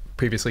Anna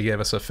previously gave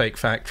us a fake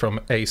fact from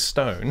A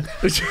Stone,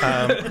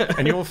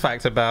 and your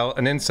fact about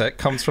an insect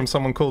comes from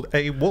someone called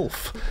A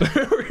Wolf.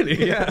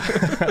 Really? Yeah.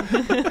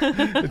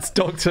 It's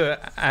Dr.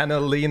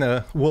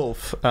 Annalena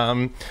Wolf.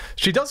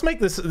 She does make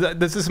this,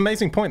 there's this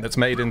amazing point that's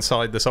made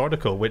inside this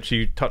article, which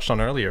you touched on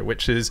earlier,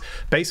 which is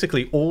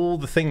basically all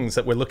the things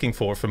that we're looking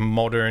for from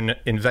modern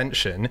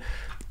invention.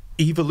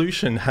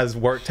 Evolution has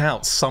worked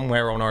out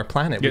somewhere on our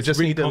planet. We just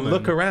need to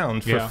look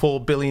around for 4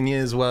 billion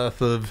years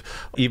worth of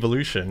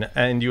evolution,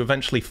 and you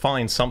eventually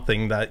find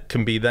something that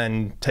can be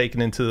then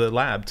taken into the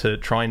lab to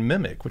try and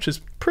mimic, which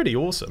is pretty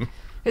awesome.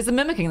 It's the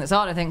mimicking that's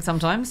hard, I think,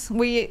 sometimes.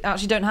 We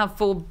actually don't have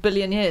 4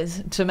 billion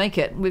years to make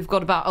it. We've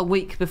got about a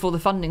week before the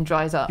funding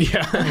dries up.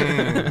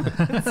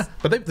 Yeah.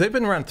 But they've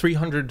been around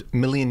 300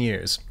 million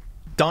years.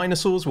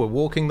 Dinosaurs were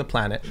walking the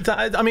planet.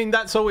 I mean,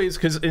 that's always,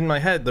 because in my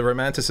head, the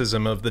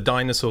romanticism of the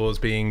dinosaurs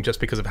being just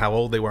because of how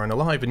old they were and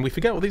alive, and we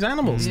forget all these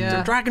animals.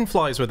 The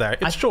dragonflies were there.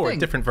 It's a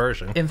different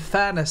version. In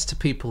fairness to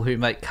people who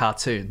make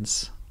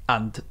cartoons,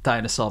 and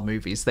dinosaur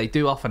movies, they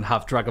do often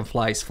have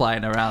dragonflies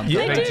flying around.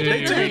 Yeah, They do.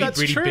 Really, that's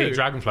really true. big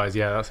dragonflies.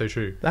 Yeah, that's so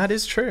true. That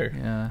is true.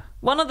 Yeah.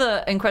 One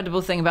other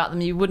incredible thing about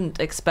them you wouldn't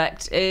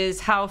expect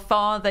is how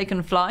far they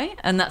can fly,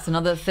 and that's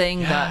another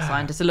thing that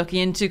scientists are looking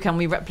into. Can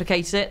we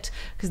replicate it?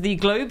 Because the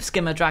globe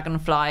skimmer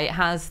dragonfly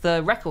has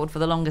the record for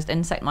the longest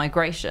insect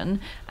migration,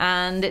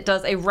 and it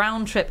does a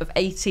round trip of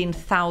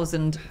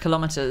 18,000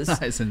 kilometres.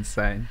 That is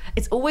insane.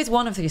 It's always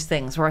one of these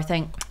things where I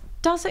think,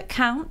 does it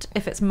count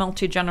if it's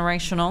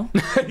multi-generational?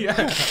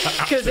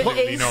 Because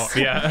Absolutely not.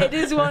 Yeah. it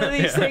is one of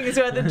these things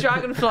where the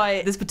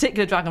dragonfly, this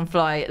particular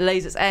dragonfly,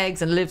 lays its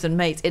eggs and lives and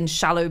mates in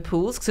shallow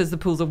pools because the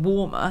pools are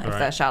warmer if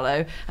they're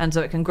shallow, and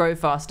so it can grow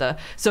faster.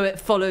 So it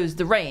follows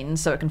the rain,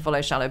 so it can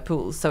follow shallow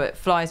pools. So it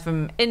flies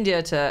from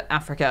India to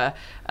Africa,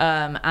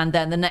 and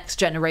then the next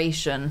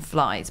generation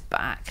flies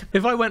back.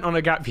 If I went on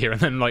a gap year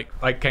and then like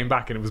I came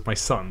back and it was my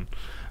son,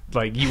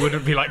 like you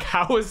wouldn't be like,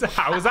 how was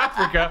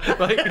Africa?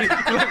 Like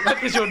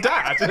is your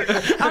dad?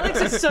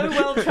 Alex is so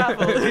well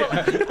travelled.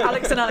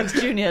 Alex and Alex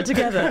Jr.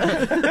 together.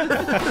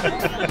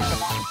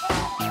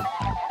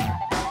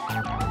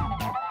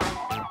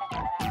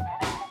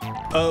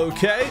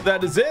 Okay,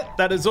 that is it.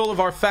 That is all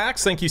of our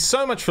facts. Thank you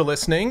so much for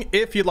listening.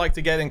 If you'd like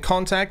to get in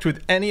contact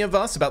with any of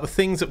us about the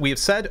things that we have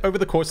said over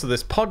the course of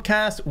this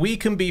podcast, we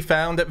can be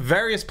found at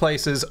various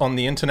places on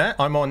the internet.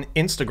 I'm on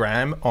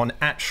Instagram on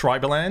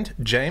 @Schreiberland.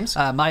 James?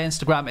 My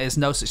Instagram is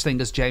no such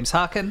thing as James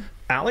Harkin.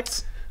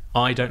 Alex?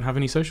 I don't have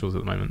any socials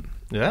at the moment.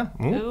 Yeah.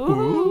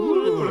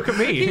 Ooh, Look at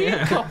me. you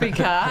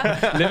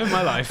copycat. Living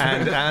my life.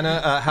 And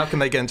Anna, how can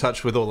they get in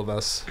touch with all of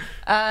us?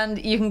 And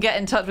you can get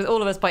in touch with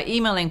all of us by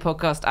emailing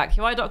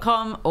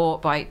podcast@qi.com or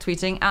by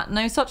tweeting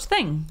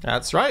 @nosuchthing.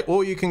 That's right.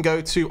 Or you can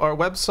go to our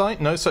website,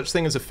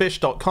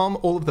 nossuchthingasafish.com.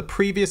 All of the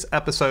previous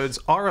episodes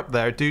are up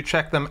there. Do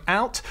check them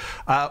out.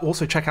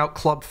 Also check out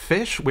Club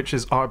Fish, which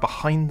is our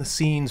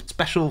behind-the-scenes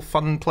special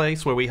fun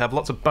place where we have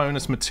lots of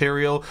bonus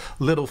material,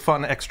 little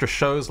fun extra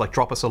shows like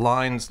Drop Us a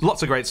Line.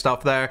 Lots of great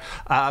stuff there.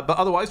 But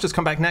otherwise, just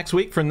come back next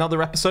week for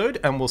another episode,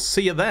 and we'll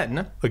see you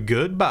then.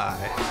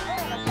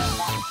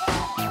 Goodbye.